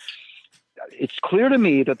going, it's clear to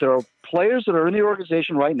me that there are players that are in the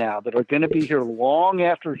organization right now that are going to be here long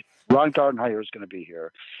after Ron Gardenhire is going to be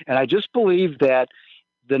here. And I just believe that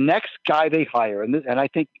the next guy they hire, and I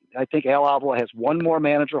think Al Avila has one more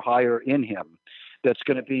manager hire in him that's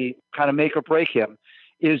going to be kind of make or break him,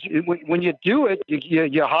 is when you do it,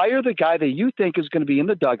 you hire the guy that you think is going to be in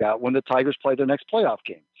the dugout when the Tigers play their next playoff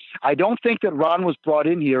game. I don't think that Ron was brought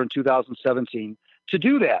in here in 2017 to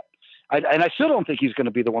do that. And I still don't think he's going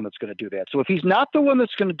to be the one that's going to do that. So if he's not the one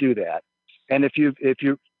that's going to do that, and if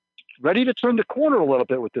you're ready to turn the corner a little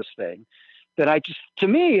bit with this thing, then to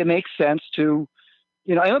me, it makes sense to,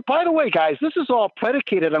 and by the way, guys, this is all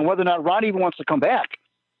predicated on whether or not Ron even wants to come back.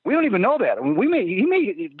 We don't even know that. I mean, he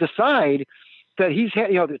may decide that he's had,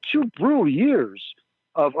 the 2 brutal years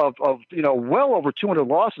of well over 200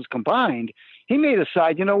 losses combined. He may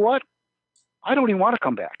decide, you know what? I don't even want to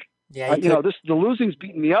come back. Yeah, the losing's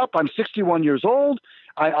beating me up. I'm 61 years old.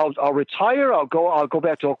 I'll retire. I'll go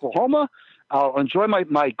back to Oklahoma. I'll enjoy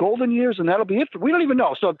my golden years, and that'll be it. We don't even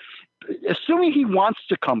know. So, assuming he wants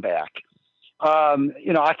to come back,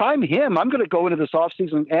 if I'm him, I'm going to go into this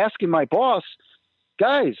offseason asking my boss,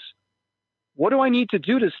 guys, what do I need to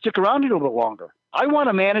do to stick around here a little bit longer? I want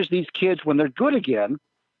to manage these kids when they're good again.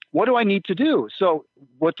 What do I need to do? So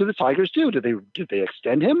what do the Tigers do? Do they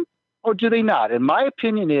extend him or do they not? And my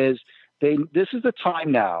opinion is this is the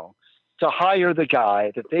time now to hire the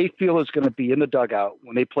guy that they feel is going to be in the dugout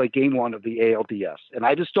when they play game 1 of the ALDS. And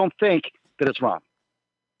I just don't think that it's Ron.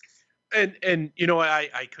 And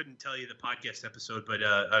I couldn't tell you the podcast episode, but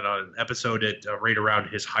on an episode at right around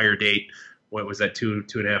his hire date, what was that,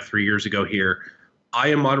 2.5, 3 years ago here, I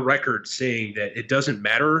am on record saying that it doesn't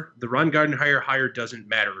matter. The Ron Gardenhire hire doesn't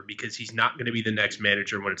matter because he's not going to be the next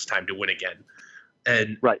manager when it's time to win again.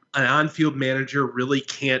 And An on-field manager really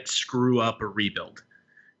can't screw up a rebuild.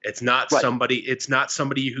 It's not somebody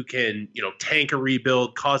who can, tank a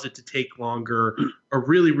rebuild, cause it to take longer, or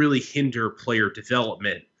really, really hinder player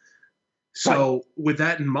development. So with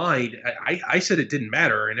that in mind, I said it didn't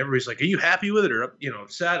matter, and everybody's like, "Are you happy with it or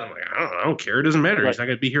sad?" I'm like, I don't care. It doesn't matter. He's not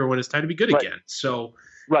going to be here when it's time to be good again. So,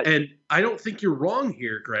 and I don't think you're wrong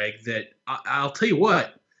here, Greg. That I'll tell you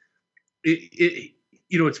what,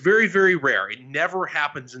 it's very, very rare. It never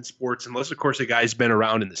happens in sports unless, of course, a guy's been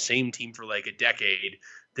around in the same team for like a decade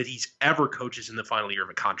that he's ever coaches in the final year of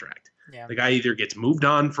a contract. Yeah. The guy either gets moved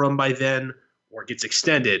on from by then or gets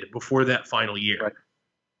extended before that final year.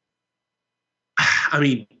 I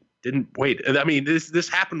mean, didn't wait. I mean, this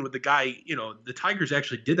happened with the guy. The Tigers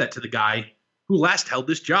actually did that to the guy who last held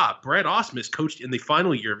this job. Brad Ausmus coached in the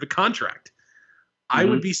final year of the contract. I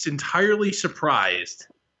would be entirely surprised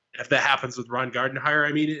if that happens with Ron Gardenhire.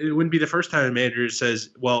 I mean, it wouldn't be the first time a manager says,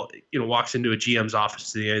 walks into a GM's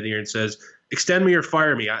office at the end of the year and says, extend me or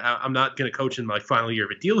fire me. I'm not going to coach in my final year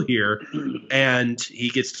of a deal here. And he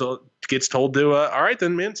gets told to, all right,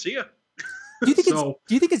 then, man, see ya. Do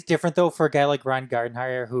you think it's different, though, for a guy like Ron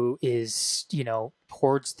Gardenhire, who is,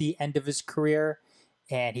 towards the end of his career,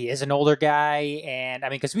 and he is an older guy? And I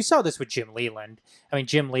mean, because we saw this with Jim Leland. I mean,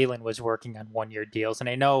 Jim Leland was working on 1-year deals, and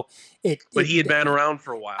I know but he had been around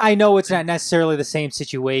for a while. I know it's not necessarily the same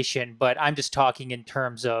situation, but I'm just talking in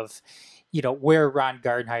terms of, where Ron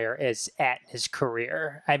Gardenhire is at in his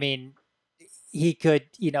career. I mean, he could,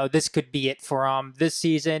 this could be it for him this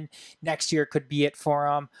season. Next year could be it for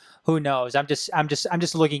him. Who knows? I'm just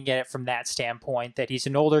looking at it from that standpoint, that he's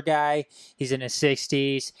an older guy. He's in his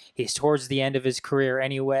 60s. He's towards the end of his career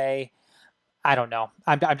anyway. I don't know.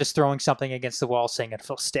 I'm just throwing something against the wall, saying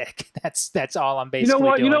it'll stick. That's all I'm basically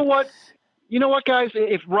doing. You know what, guys?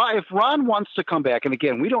 If Ron wants to come back, and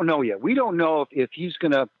again, we don't know yet. We don't know if he's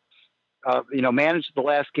going to, manage the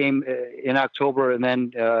last game in October and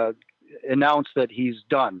then announce that he's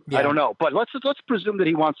done. Yeah. I don't know, but let's presume that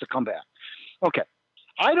he wants to come back. Okay.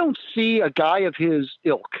 I don't see a guy of his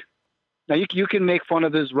ilk. Now you can make fun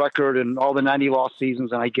of his record and all the 90 lost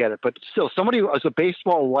seasons, and I get it, but still, somebody who is a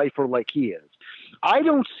baseball lifer like he is, I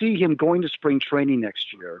don't see him going to spring training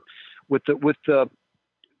next year with the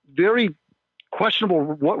very questionable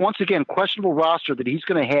roster that he's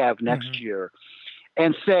going to have next year,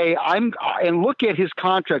 and say and look at his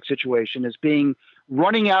contract situation as being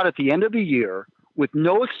running out at the end of the year with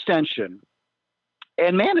no extension,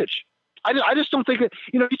 and manage. I just don't think that,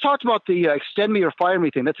 you talked about the extend me or fire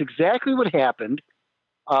me thing. That's exactly what happened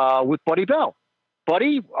with Buddy Bell.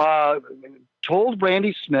 Buddy told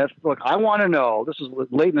Randy Smith, look, I want to know, this is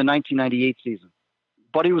late in the 1998 season.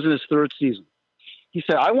 Buddy was in his 3rd season. He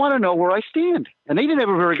said, I want to know where I stand. And they didn't have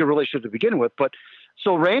a very good relationship to begin with. But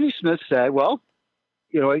so Randy Smith said, well,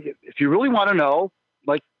 if you really want to know,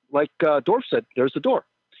 like Dorf said, there's the door.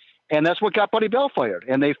 And that's what got Buddy Bell fired.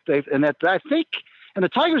 And I think, and the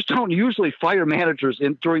Tigers don't usually fire managers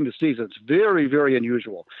during the season. It's very, very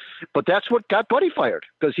unusual. But that's what got Buddy fired,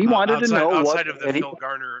 because he wanted to know outside of the Phil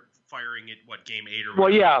Garner firing at game 8 or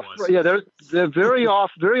whatever it was. Yeah, they're very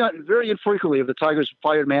very infrequently of the Tigers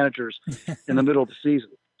fired managers in the middle of the season.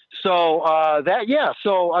 So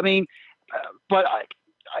So I mean, but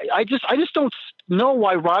I just don't know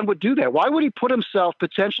why Ron would do that. Why would he put himself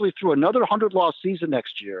potentially through another 100-loss season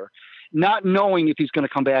next year, not knowing if he's going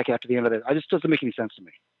to come back after the end of it? It just doesn't make any sense to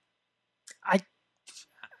me.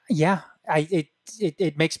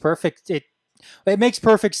 It makes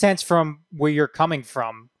perfect sense from where you're coming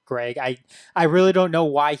from, Greg. I really don't know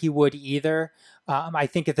why he would either. I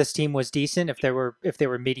think if this team was decent, if they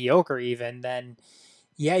were mediocre even, then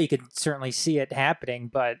yeah, you could certainly see it happening.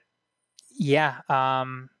 But yeah,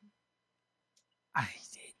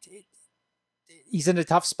 he's in a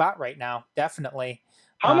tough spot right now, definitely.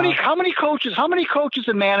 How many coaches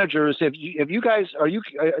and managers do you guys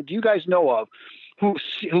know of who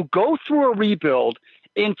go through a rebuild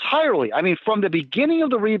entirely? I mean, from the beginning of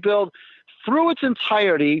the rebuild through its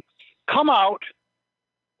entirety, come out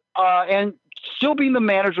and still being the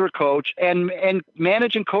manager or coach and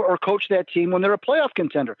manage or coach that team when they're a playoff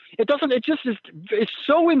contender. It's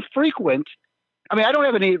so infrequent. I mean, I don't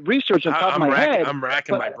have any research on top of my head. I'm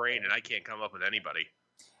racking my brain and I can't come up with anybody.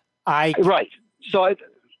 Right. So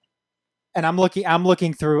I'm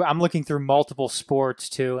looking through multiple sports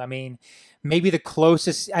too. I mean, maybe the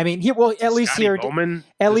closest. I mean, at least here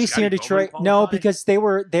in Detroit. No, because they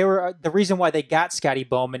were the reason why they got Scotty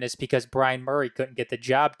Bowman is because Brian Murray couldn't get the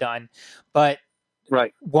job done. But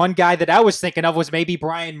right, one guy that I was thinking of was maybe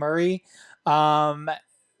Brian Murray.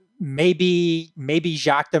 Maybe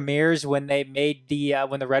Jacques Demers when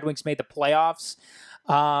the Red Wings made the playoffs.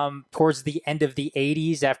 Towards the end of the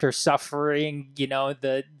 80s, after suffering,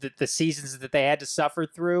 the seasons that they had to suffer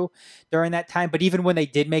through during that time. But even when they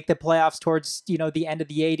did make the playoffs towards, the end of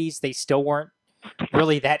the 80s, they still weren't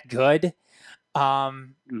really that good. I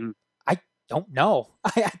don't know.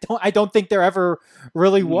 I don't think there ever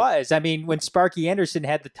really was. I mean, when Sparky Anderson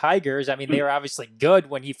had the Tigers, I mean, they were obviously good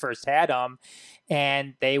when he first had them,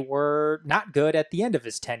 and they were not good at the end of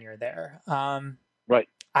his tenure there. Right.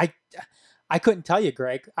 I couldn't tell you,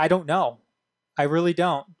 Greg. I don't know. I really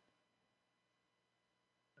don't.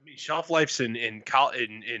 I mean, shelf lives in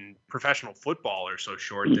professional football are so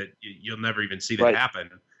short that you'll never even see that happen.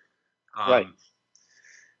 Right.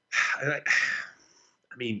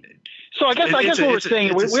 I mean, so I guess what we're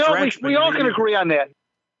saying, we all can agree on that.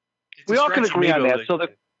 We all can agree on that. So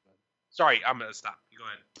sorry, I'm gonna stop. You go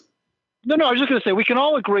ahead. No, I was just going to say we can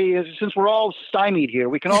all agree, since we're all stymied here,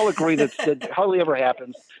 we can all agree that hardly ever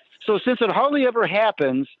happens. So since it hardly ever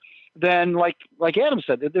happens, then like Adam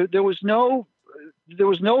said, there was no,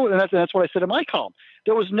 and that's what I said in my column.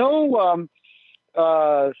 There was no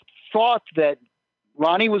thought that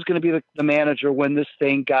Ronnie was going to be the manager when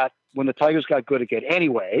when the Tigers got good again.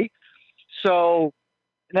 Anyway, so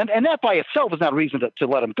and that by itself is not a reason to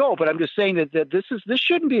let him go. But I'm just saying that this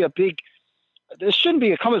shouldn't be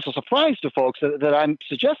come as a surprise to folks that I'm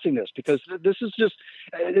suggesting this, because this is just,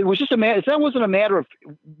 it was just that wasn't a matter of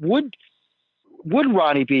would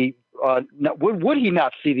Ronnie be, would he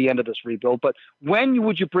not see the end of this rebuild, but when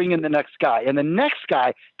would you bring in the next guy? And the next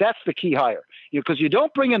guy, that's the key hire, because you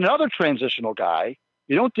don't bring in another transitional guy.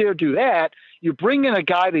 You don't dare do that. You bring in a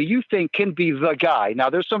guy that you think can be the guy. Now,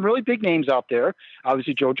 there's some really big names out there.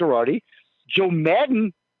 Obviously, Joe Girardi, Joe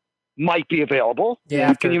Madden might be available.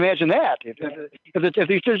 Yeah, can you imagine that?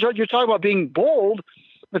 If you're talking about being bold,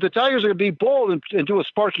 if the Tigers are going to be bold and do a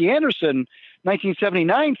Sparky Anderson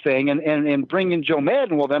 1979 thing and bring in Joe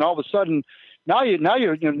Madden, well, then all of a sudden now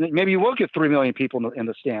you're maybe you will get 3 million people in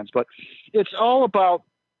the stands. But it's all about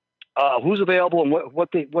who's available and what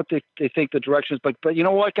they think the direction is. But you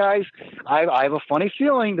know what, guys, I have a funny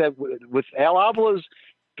feeling that with Al Avila's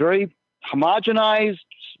very homogenized,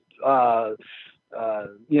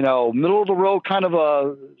 middle of the road kind of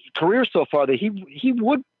a career so far, that he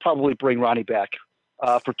would probably bring Ronnie back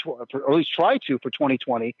or at least try to, for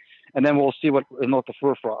 2020, and then we'll see what the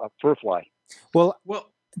fur fly. Well,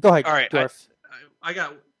 go ahead. All right, I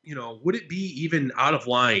got. Would it be even out of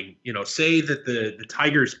line? Say that the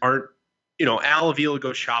Tigers aren't. Al Avila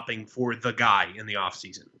goes shopping for the guy in the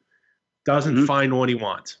offseason, doesn't find what he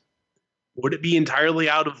wants. Would it be entirely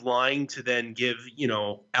out of line to then give,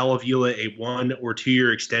 Al Avila a 1 or 2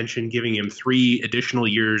 year extension, giving him 3 additional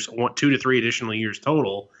years, 2 to 3 additional years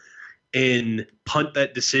total, and punt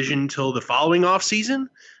that decision till the following offseason?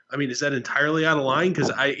 I mean, is that entirely out of line?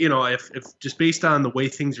 Because if just based on the way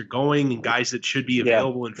things are going and guys that should be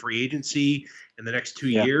available in free agency in the next 2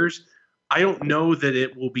 years, I don't know that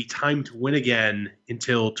it will be time to win again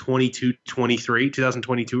until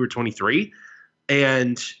 2022 or 23.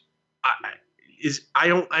 And I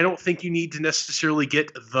don't think you need to necessarily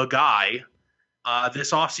get the guy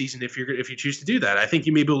this offseason if you choose to do that. I think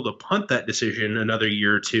you may be able to punt that decision another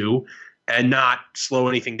year or two and not slow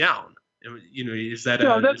anything down. Is that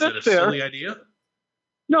a silly idea?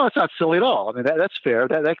 No, it's not silly at all. I mean, that's fair.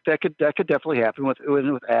 That could definitely happen with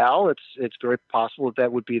Al. It's very possible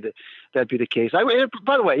that'd be the case.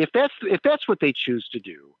 By the way, if that's what they choose to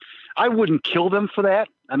do, I wouldn't kill them for that.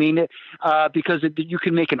 I mean, because you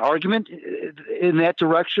can make an argument in that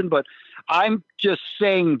direction, but I'm just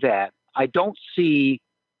saying that I don't see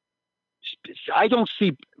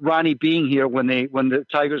Ronnie being here when the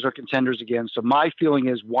Tigers are contenders again. So my feeling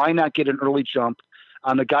is, why not get an early jump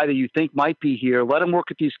on the guy that you think might be here? Let him work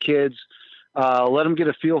with these kids. Let him get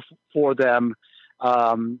a feel for them.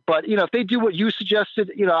 But if they do what you suggested,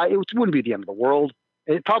 it wouldn't be the end of the world.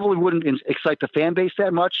 It probably wouldn't excite the fan base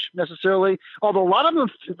that much necessarily. Although a lot of the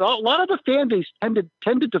fan base tend to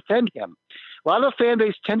defend him. A lot of the fan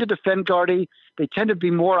base tend to defend Gardy. They tend to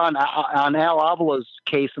be more on Al Avila's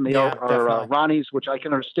case than they are Ronnie's, which I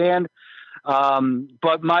can understand.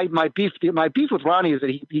 But my beef with Ronnie is that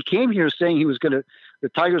he came here saying the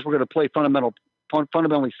Tigers were going to play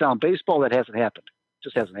fundamentally sound baseball. That hasn't happened.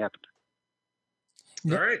 Just hasn't happened.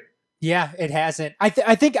 All right. Yeah, it hasn't. I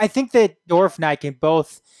think that Dorf and I can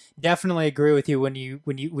both definitely agree with you when you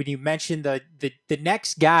mentioned the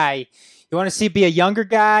next guy. You want to see be a younger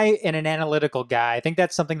guy and an analytical guy. I think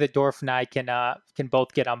that's something that Dorf and I can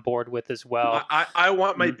both get on board with as well. I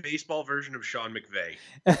want my baseball version of Sean McVay.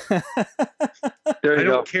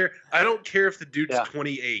 I don't care if the dude's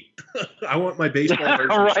 28. I want my baseball version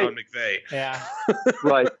of Sean McVay. Yeah.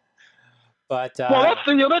 Right. But well,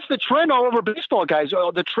 that's the trend all over baseball, guys.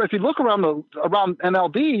 If you look around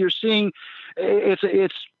MLB, you're seeing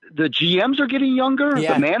it's the GMs are getting younger,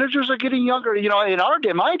 the managers are getting younger. In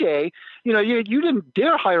my day, you didn't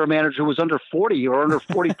dare hire a manager who was under 40 or under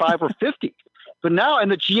 45 or 50. But now,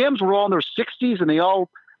 and the GMs were all in their 60s, and they all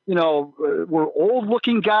were old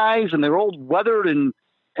looking guys, and they're old weathered, and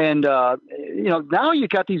now you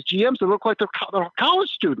got these GMs that look like they're college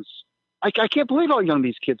students. I can't believe how young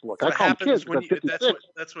these kids look. I call them kids.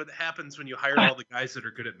 That's what happens when you hire all the guys that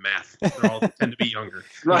are good at math. They all tend to be younger.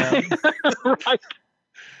 Right. Right.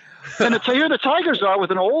 And here the Tigers are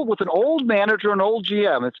with an old manager, an old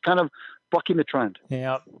GM. It's kind of bucking the trend.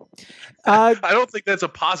 Yeah. I don't think that's a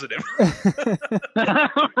positive.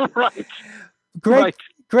 Right. Greg, Right.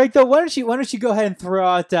 Greg, though, why don't you go ahead and throw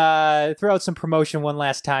out some promotion one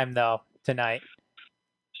last time though tonight?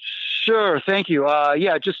 Sure, thank you.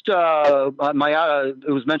 Yeah, just my it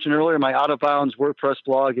was mentioned earlier. My Out of Bounds WordPress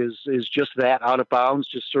blog is just that, Out of Bounds.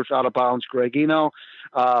 Just search Out of Bounds Greg Eno.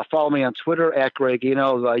 Follow me on Twitter at Greg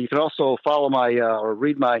Eno. You can also follow my or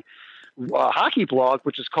read my hockey blog,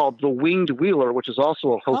 which is called The Winged Wheeler, which is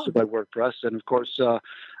also hosted by WordPress, and of course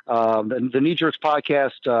the Knee Jerks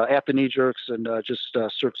podcast at the Knee Jerks, and just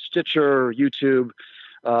search Stitcher, YouTube,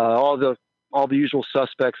 all the usual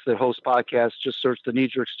suspects that host podcasts. Just search the Knee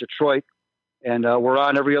Jerks Detroit, and we're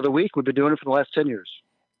on every other week. We've been doing it for the last 10 years.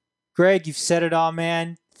 Greg, you've said it all,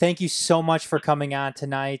 man. Thank you so much for coming on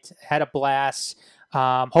tonight. Had a blast.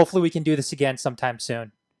 Hopefully we can do this again sometime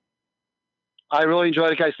soon. I really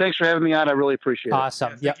enjoyed it, guys. Thanks for having me on. I really appreciate it.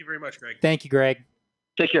 Awesome. Thank you very much, Greg. Thank you, Greg.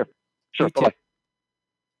 Take care. Sure. You too. Bye-bye.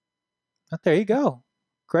 Oh, there you go.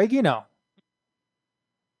 Greg Eno.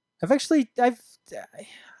 I've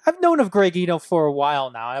known of Greg Eno for a while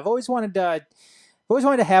now. I've always wanted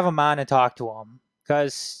to have him on and talk to him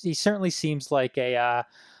because he certainly seems like a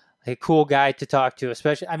cool guy to talk to.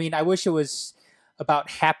 Especially, I mean, I wish it was about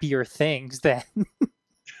happier things than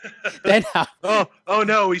how. Oh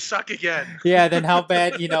no, we suck again. Yeah, then how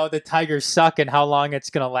bad the Tigers suck and how long it's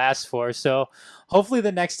gonna last for. So hopefully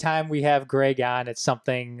the next time we have Greg on, it's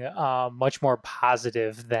something much more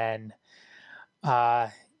positive than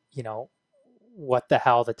what the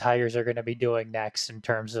hell the Tigers are going to be doing next in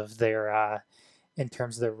terms of their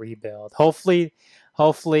rebuild. Hopefully,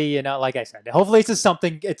 like I said, hopefully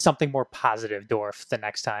it's something more positive, Dorf, the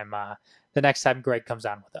next time Greg comes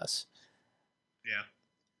on with us. Yeah.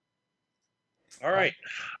 All right.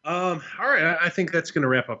 I think that's going to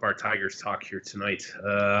wrap up our Tigers talk here tonight.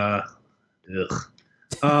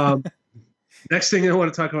 Next thing I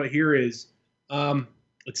want to talk about here is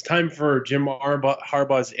it's time for Jim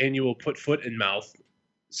Harbaugh's annual Put Foot in Mouth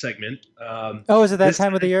segment. Is it that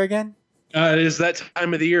time of the year again? It is that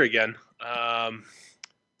time of the year again.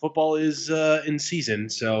 Football is in season,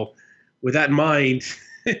 so with that in mind,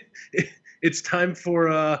 it's time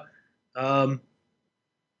for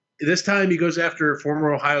this time he goes after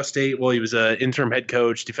former Ohio State. Well, he was an interim head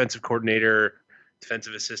coach, defensive coordinator,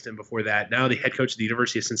 defensive assistant before that. Now the head coach of the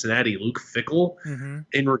University of Cincinnati, Luke Fickell,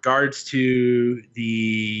 in regards to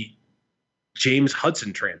the James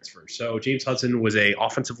Hudson transfer. So James Hudson was a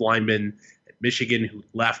offensive lineman at Michigan who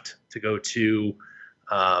left to go to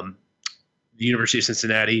the University of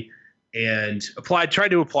Cincinnati and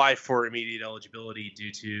tried to apply for immediate eligibility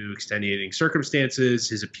due to extenuating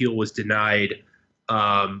circumstances. His appeal was denied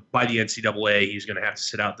by the NCAA. He's going to have to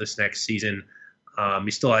sit out this next season.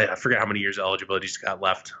 He still, I forget how many years of eligibility he's got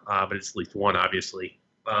left, but it's at least one, obviously.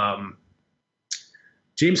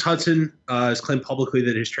 James Hudson has claimed publicly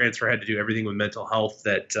that his transfer had to do everything with mental health,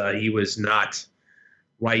 that he was not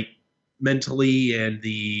right mentally, and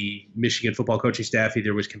the Michigan football coaching staff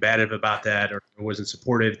either was combative about that or wasn't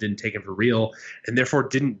supportive, didn't take him for real, and therefore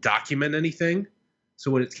didn't document anything.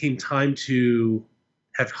 So when it came time to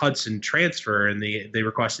have Hudson transfer, and they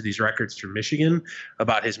requested these records from Michigan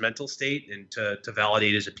about his mental state and to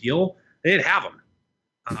validate his appeal, they didn't have them.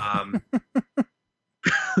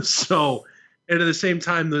 So, and at the same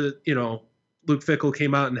time, Luke Fickell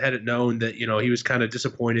came out and had it known that, he was kind of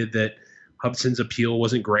disappointed that Hudson's appeal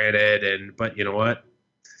wasn't granted, but you know what?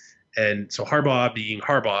 And so Harbaugh, being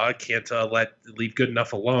Harbaugh, can't leave good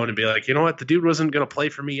enough alone and be like, you know what? The dude wasn't going to play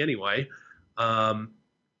for me anyway.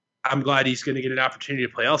 I'm glad he's going to get an opportunity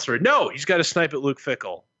to play elsewhere. No, he's got to snipe at Luke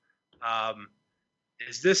Fickell.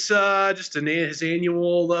 Is this just his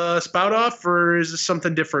annual spout off, or is this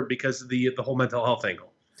something different because of the whole mental health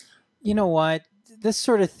angle? You know what? This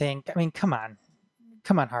sort of thing. I mean, come on,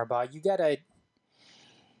 Harbaugh. You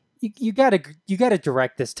gotta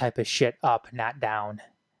direct this type of shit up, not down.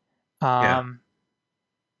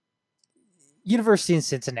 University in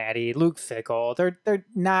Cincinnati, Luke Fickell. They're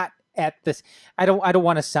not at this. I don't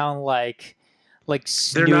want to sound like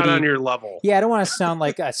snooty. They're not on your level. Yeah, I don't want to sound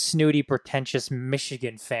like a snooty, pretentious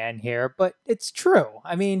Michigan fan here, but it's true.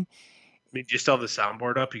 I mean, do you still have the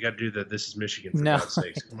soundboard up? You got to do the "This is Michigan." For no, God's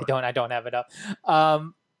sakes. I don't have it up. I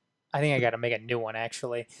think I got to make a new one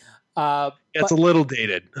actually. It's a little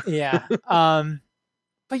dated. Yeah.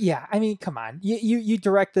 But yeah, I mean, come on. You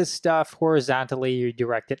direct this stuff horizontally. You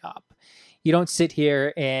direct it up. You don't sit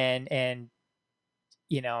here and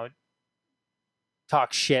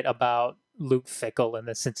talk shit about Luke Fickell and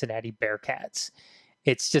the Cincinnati Bearcats.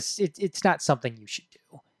 It's just it's not something you should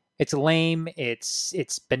do. It's lame.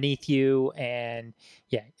 It's beneath you. And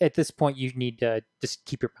yeah, at this point, you need to just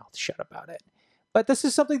keep your mouth shut about it. But this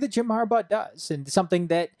is something that Jim Harbaugh does, and something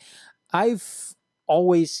that I've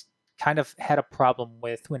always kind of had a problem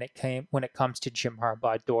with when it comes to Jim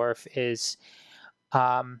Harbaugh, Dorf, is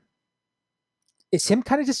him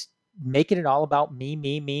kind of just making it all about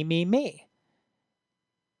me.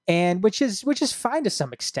 And which is fine to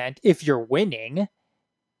some extent if you're winning.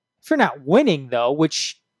 If you're not winning, though,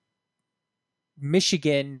 which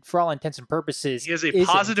Michigan, for all intents and purposes, he has a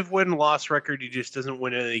positive win-loss record. He just doesn't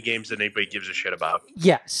win any games that anybody gives a shit about.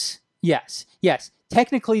 Yes.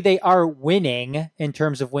 Technically, they are winning in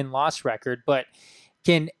terms of win-loss record, but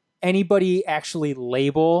can anybody actually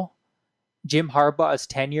label Jim Harbaugh's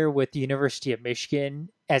tenure with the University of Michigan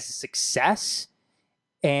as a success?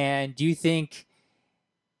 And do you think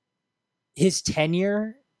his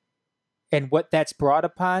tenure and what that's brought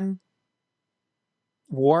upon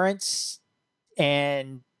warrants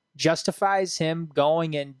and justifies him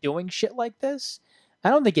going and doing shit like this? I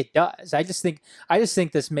don't think it does. I just think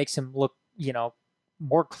this makes him look,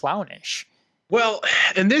 more clownish. Well,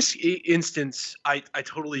 in this instance, I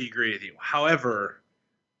totally agree with you. However,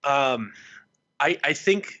 I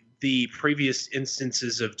think the previous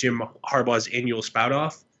instances of Jim Harbaugh's annual spout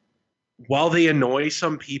off, while they annoy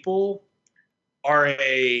some people, are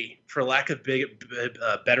for lack of a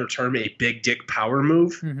better term, a big dick power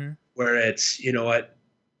move, where it's, you know what,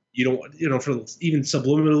 you don't, for even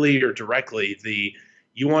subliminally or directly,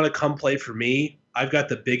 you want to come play for me, I've got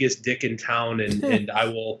the biggest dick in town, and I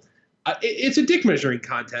will. It's a dick measuring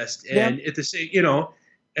contest, and at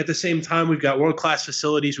the same time, we've got world class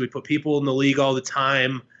facilities. We put people in the league all the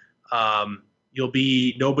time. You'll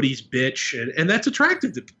be nobody's bitch, and that's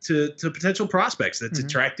attractive to potential prospects. That's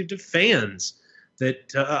attractive to fans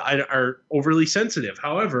that are overly sensitive.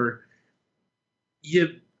 However, you're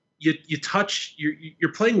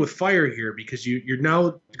playing with fire here, because you're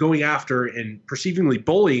now going after and perceivingly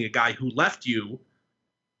bullying a guy who left you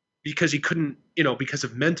because he couldn't, because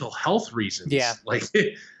of mental health reasons. Yeah. Like,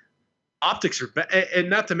 optics are and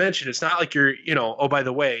not to mention, it's not like you're, oh, by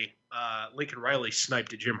the way, Lincoln Riley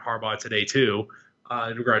sniped at Jim Harbaugh today too,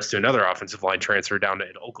 in regards to another offensive line transfer down to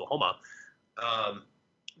Oklahoma.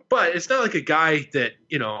 But it's not like a guy that,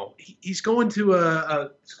 he's going to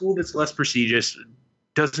a school that's less prestigious,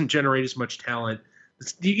 doesn't generate as much talent.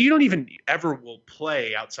 You don't even ever will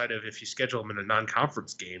play outside of if you schedule them in a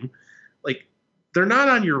non-conference game. Like, they're not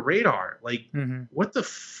on your radar. Like, what the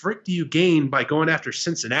frick do you gain by going after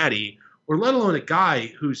Cincinnati, or let alone a guy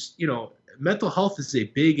who's, mental health is a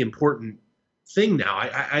big, important thing now.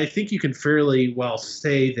 I think you can fairly well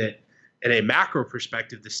say that in a macro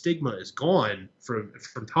perspective, the stigma is gone from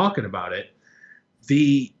talking about it.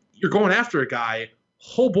 You're going after a guy.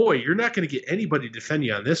 Oh boy, you're not going to get anybody to defend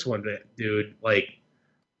you on this one, dude. Like,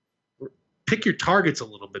 pick your targets a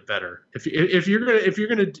little bit better. If you're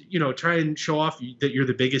gonna try and show off that you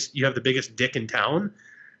have the biggest dick in town,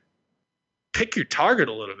 pick your target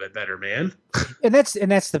a little bit better, man. And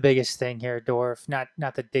that's the biggest thing here, Dorf. Not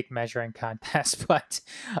the dick measuring contest, but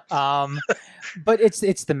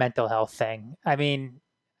it's the mental health thing. I mean,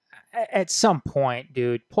 at some point,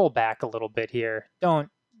 dude, pull back a little bit here. Don't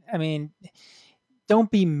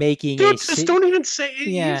be making don't even say.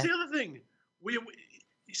 Yeah. Here's the other thing. We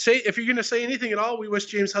say, if you're going to say anything at all, we wish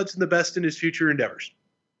James Hudson the best in his future endeavors.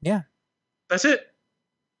 Yeah, that's it.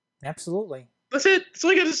 Absolutely, that's it. That's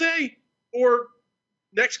all I got to say. Or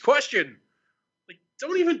next question. Like,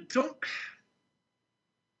 don't.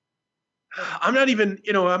 I'm not even.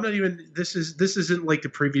 This isn't like the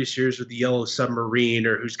previous years with the Yellow Submarine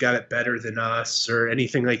or who's got it better than us or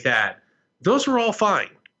anything like that. Those were all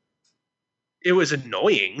fine. It was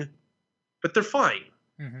annoying, but they're fine.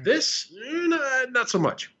 This, not so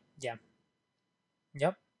much. Yeah.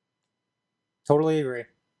 Yep. Totally agree.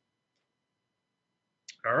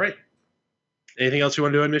 All right. Anything else you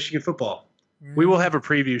want to do on Michigan football? We will have a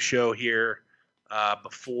preview show here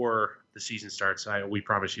before the season starts. We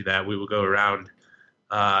promise you that. We will go around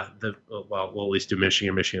we'll at least do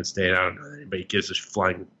Michigan State. I don't know if anybody gives us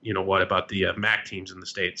flying, what about the MAC teams in the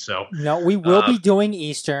state. So no, we will be doing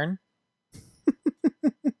Eastern.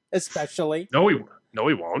 Especially. No, we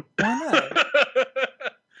won't. Why not?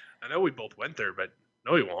 I know we both went there, but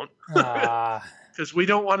no, we won't. Because we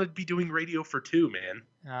don't want to be doing radio for two, man.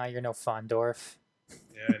 You're no fun, Dorf.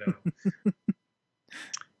 Yeah, I know.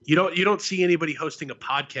 You don't see anybody hosting a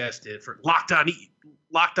podcast for Locked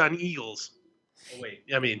On Eagles. Oh wait,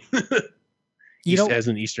 I mean, as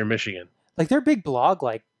in Eastern Michigan. Like, their big blog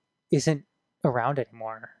isn't around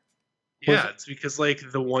anymore. Yeah, it's because like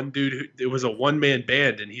the one dude, it was a one-man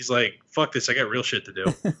band, and he's like, "Fuck this, I got real shit to do."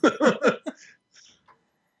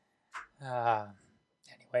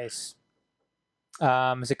 Anyways,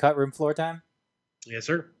 is it cut room floor time? Yes,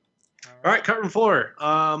 sir. All right, cut room floor.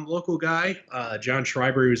 Local guy, John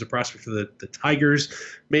Schreiber, who's a prospect for the Tigers,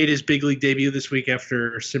 made his big league debut this week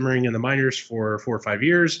after simmering in the minors for 4 or 5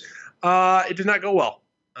 years. It did not go well.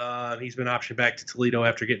 He's been optioned back to Toledo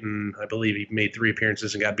after getting, I believe he made 3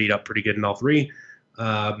 appearances and got beat up pretty good in all 3.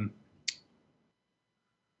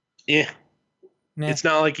 It's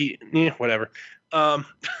not like whatever.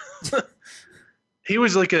 He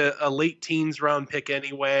was like a late teens round pick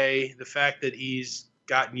anyway. The fact that he's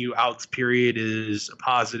gotten you outs period is a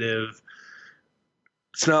positive.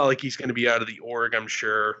 It's not like he's going to be out of the org, I'm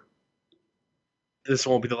sure. This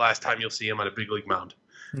won't be the last time you'll see him on a big league mound.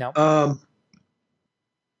 No.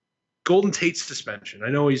 Golden Tate's suspension. I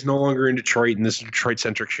know he's no longer in Detroit, and this is a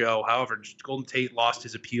Detroit-centric show. However, Golden Tate lost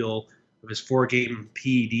his appeal of his 4-game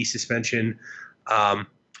PED suspension. The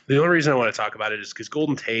only reason I want to talk about it is because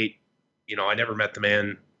Golden Tate, I never met the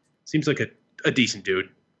man. Seems like a decent dude.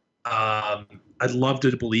 I'd love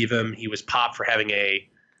to believe him. He was popped for having a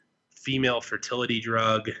female fertility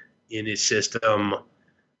drug in his system,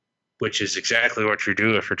 which is exactly what you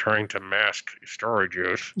do if you're trying to mask storage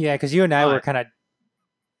use. Yeah, because you and I were kind of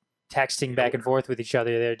texting back and forth with each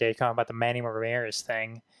other the other day talking about the Manny Ramirez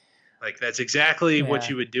thing. Like, that's exactly what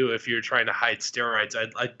you would do if you're trying to hide steroids.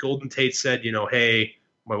 Golden Tate said, hey,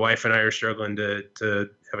 my wife and I are struggling to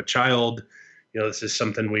have a child. This is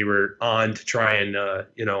something we were on to try and,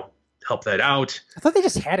 help that out. I thought they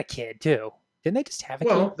just had a kid, too. Didn't they just have a kid?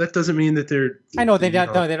 Well, that doesn't mean that they're... I know they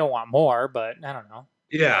don't want more, but I don't know.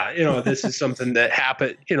 Yeah, this is something that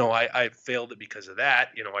happened. I failed it because of that.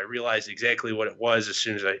 I realized exactly what it was as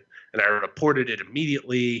soon as I reported it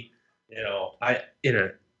immediately. I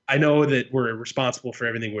know that we're responsible for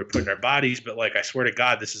everything we put in our bodies, but I swear to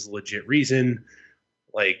God, this is a legit reason.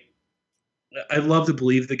 I'd love to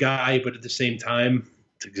believe the guy, but at the same time,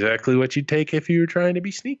 it's exactly what you'd take if you were trying to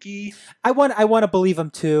be sneaky. I want to believe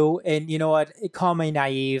him too, and you know what? Call me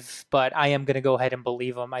naive, but I am going to go ahead and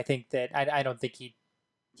believe him. I think that I don't think he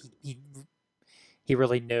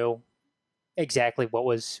really knew exactly what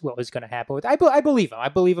was going to happen with. I believe him. I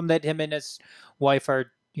believe him that him and his wife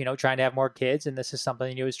are trying to have more kids, and this is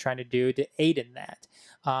something he was trying to do to aid in that.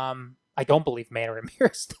 I don't believe Manny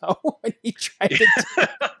Ramirez though. When he tried to,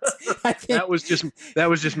 I think that was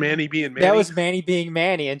just Manny being Manny. That was Manny being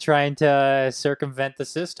Manny and trying to circumvent the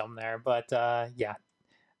system there. But yeah,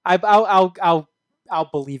 I'll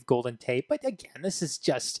believe Golden Tate. But again, this is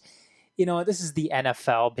just this is the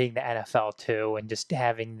NFL being the NFL too, and just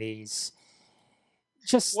having these.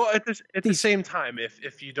 At the same time,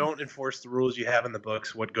 if you don't enforce the rules you have in the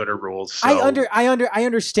books, what good are rules? So. I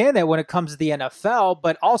understand that when it comes to the NFL,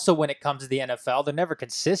 but also when it comes to the NFL, they're never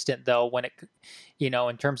consistent though. When it,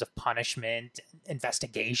 in terms of punishment,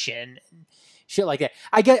 investigation, and shit like that.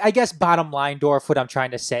 I guess bottom line, Dorf, what I'm trying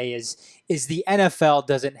to say is the NFL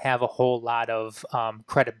doesn't have a whole lot of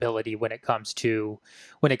credibility when it comes to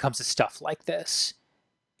stuff like this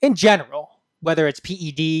in general. Whether it's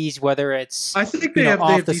PEDs, whether it's I think they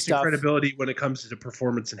have decent credibility when it comes to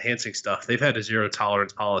performance enhancing stuff. They've had a zero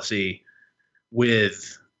tolerance policy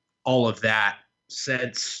with all of that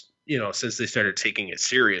since they started taking it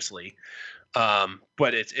seriously.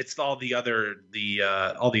 But it's all the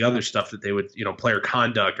other stuff that they would player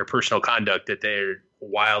conduct or personal conduct that they're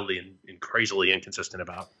wildly and crazily inconsistent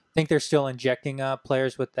about. Think they're still injecting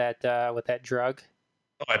players with that drug?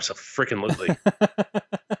 Oh, absolutely.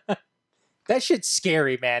 That shit's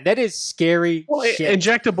scary, man. That is scary shit.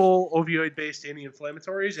 Injectable opioid-based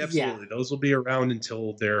anti-inflammatories, absolutely. Yeah. Those will be around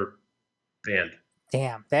until they're banned.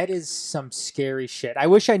 Damn, that is some scary shit. I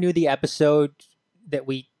wish I knew the episode that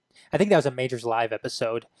I think that was a Majors Live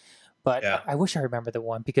episode, but yeah. I wish I remember the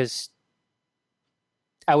one because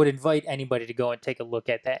I would invite anybody to go and take a look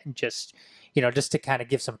at that and just to kind of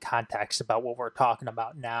give some context about what we're talking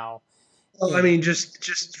about now. Well, I mean,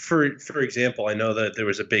 just for example, I know that there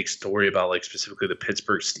was a big story about specifically the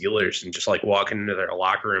Pittsburgh Steelers and just walking into their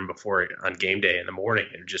locker room on game day in the morning,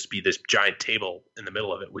 and just be this giant table in the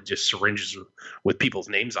middle of it with just syringes with people's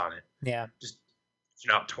names on it. Yeah, just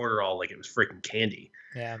out Toradol like it was freaking candy.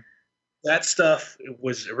 Yeah, that stuff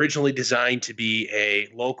was originally designed to be a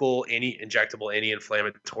local injectable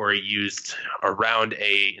anti-inflammatory used around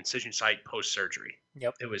a incision site post surgery.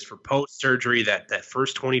 Yep. It was for post-surgery, that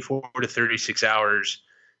first 24 to 36 hours,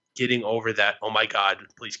 getting over that, oh my God,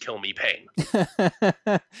 please kill me pain.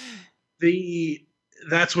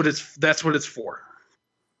 That's what it's for.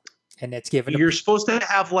 And it's given. You're supposed to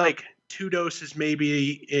have 2 doses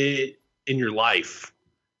maybe in your life,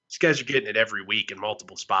 these guys are getting it every week in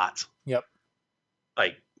multiple spots. Yep.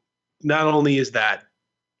 Like, not only is that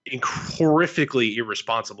horrifically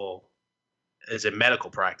irresponsible as a medical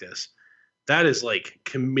practice, that is like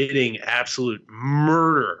committing absolute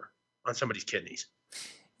murder on somebody's kidneys.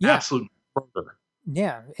 Yeah. Absolute murder.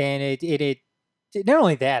 Yeah, and it not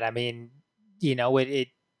only that. I mean, it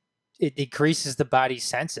decreases the body's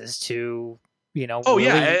senses to and that's to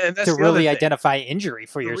the really other thing. identify injury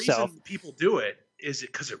for yourself. The reason people do it is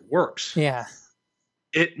because it works. Yeah,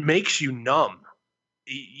 it makes you numb.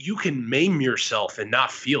 You can maim yourself and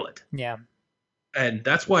not feel it. Yeah, and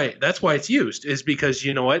that's why it's used, is because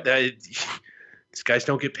you know what, these guys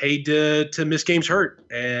don't get paid to miss games hurt,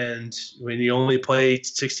 and when you only play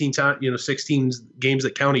 16 times, 16 games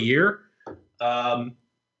that count a year,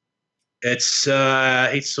 it's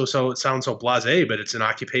it sounds so blasé, but it's an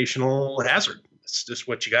occupational hazard. It's just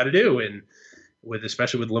what you got to do, and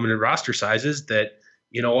especially with limited roster sizes, that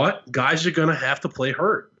you know what, guys are going to have to play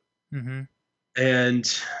hurt. Mm-hmm.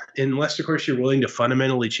 And unless, of course, you're willing to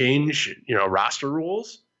fundamentally change, roster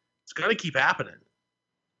rules, it's going to keep happening.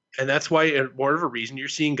 And that's why, more of a reason, you're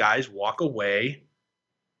seeing guys walk away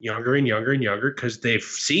younger and younger and younger, because they've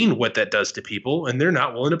seen what that does to people, and they're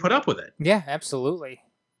not willing to put up with it. Yeah, absolutely.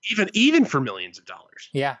 Even for millions of dollars.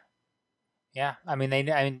 Yeah. Yeah. I mean,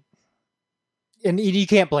 and you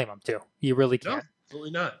can't blame them too. You really can't. No,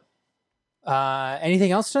 absolutely not.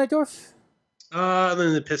 Anything else tonight, Dorf?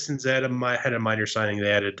 Then the Pistons had a minor signing.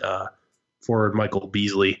 They added forward Michael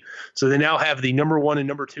Beasley. So they now have the number 1 and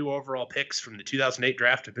number 2 overall picks from the 2008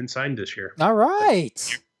 draft have been signed this year. All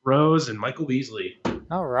right. Rose and Michael Beasley.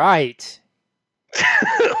 All right.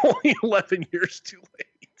 Only 11 years too late.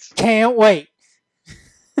 Can't wait.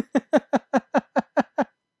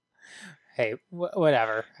 Hey,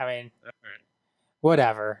 whatever. I mean,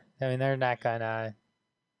 whatever. I mean, they're not gonna.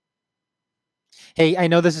 Hey, I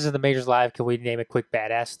know this isn't the Majors Live. Can we name a quick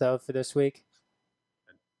badass though for this week?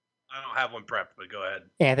 I don't have one prepped, but go ahead.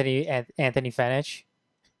 Anthony Fenich.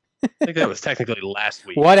 I think that was technically last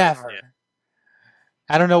week. Whatever. Yeah.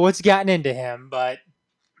 I don't know what's gotten into him, but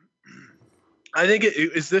I think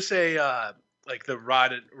is this a like the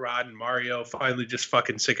Rod and Mario finally just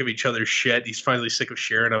fucking sick of each other's shit. He's finally sick of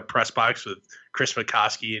sharing a press box with Chris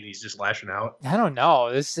McCoskey, and he's just lashing out. I don't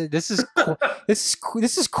know. This is this is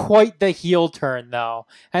quite the heel turn, though.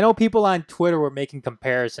 I know people on Twitter were making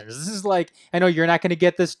comparisons. This is like, I know you're not going to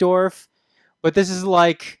get this, Dorf, but this is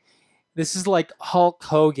like Hulk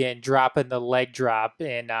Hogan dropping the leg drop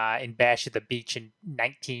in Bash at the Beach in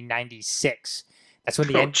 1996. That's when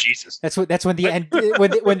the Jesus. That's when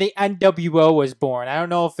when the NWO was born. I don't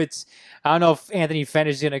know if Anthony Fenich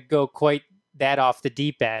is gonna go quite that off the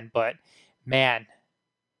deep end, but man,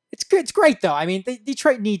 it's good. It's great though. I mean,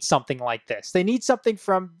 Detroit needs something like this. They need something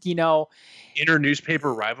from inner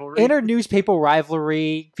newspaper rivalry,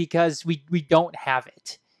 because we don't have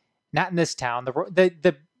it. Not in this town.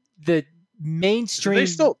 The mainstream.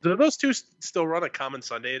 Do those two still run a Common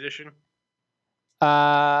Sunday edition?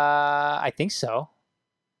 I think so. All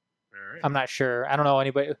right. I'm not sure. I don't know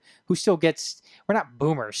anybody who still gets. We're not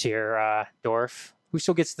boomers here, Dorf. Who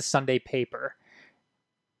still gets the Sunday paper?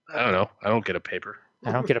 I don't know. I don't get a paper.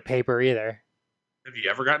 I don't get a paper either. Have you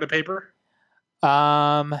ever gotten a paper?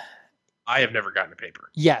 I have never gotten a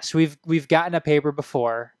paper. Yes, we've gotten a paper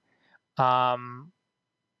before.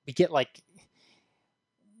 We get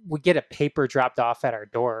a paper dropped off at our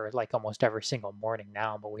door like almost every single morning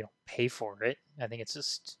now, but we don't pay for it. I think it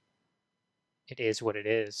is what it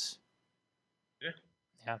is. Yeah.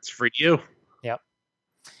 It's free to you. Yep.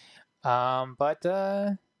 But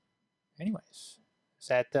anyways, is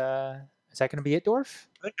that going to be it, Dorf?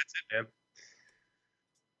 I think that's it, man.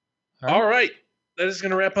 All right. That is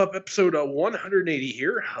going to wrap up episode 180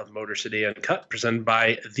 here of Motor City Uncut, presented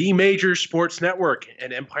by the Major Sports Network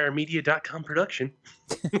and EmpireMedia.com production.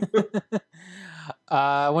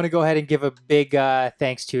 I want to go ahead and give a big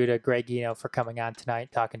thanks to Greg for coming on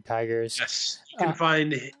tonight, talking Tigers. Yes, you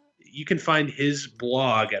can find his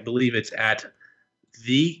blog. I believe it's at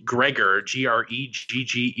the Gregger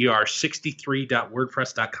GREGGER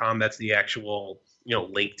 63.wordpress.com. That's the actual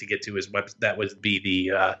link to get to his web. That would be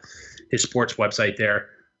the his sports website there.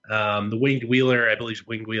 The Winged Wheeler, I believe, is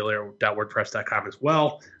wingedwheeler.wordpress.com as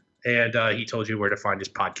well. And he told you where to find his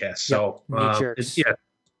podcast. So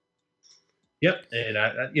Yep. And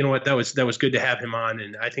you know what? That was good to have him on.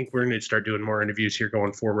 And I think we're going to start doing more interviews here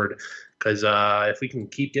going forward, because if we can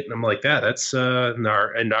keep getting them like that, that's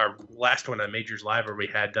our last one on Majors Live, where we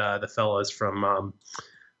had the fellas from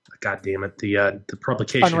God damn it, the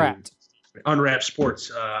publication Unwrapped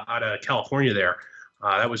Sports out of California there.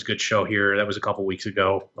 That was a good show here. That was a couple weeks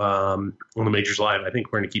ago on the Majors Live. I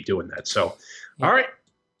think we're going to keep doing that. So, all right.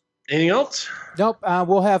 Anything else? Nope.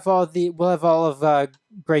 We'll have all of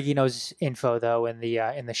Greg Eno's info though in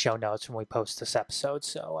the show notes when we post this episode.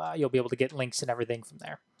 So you'll be able to get links and everything from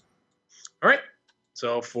there. All right.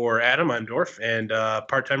 So for Adam, I'm Dorf, and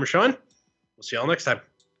part-timer Sean. We'll see y'all next time.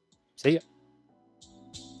 See ya.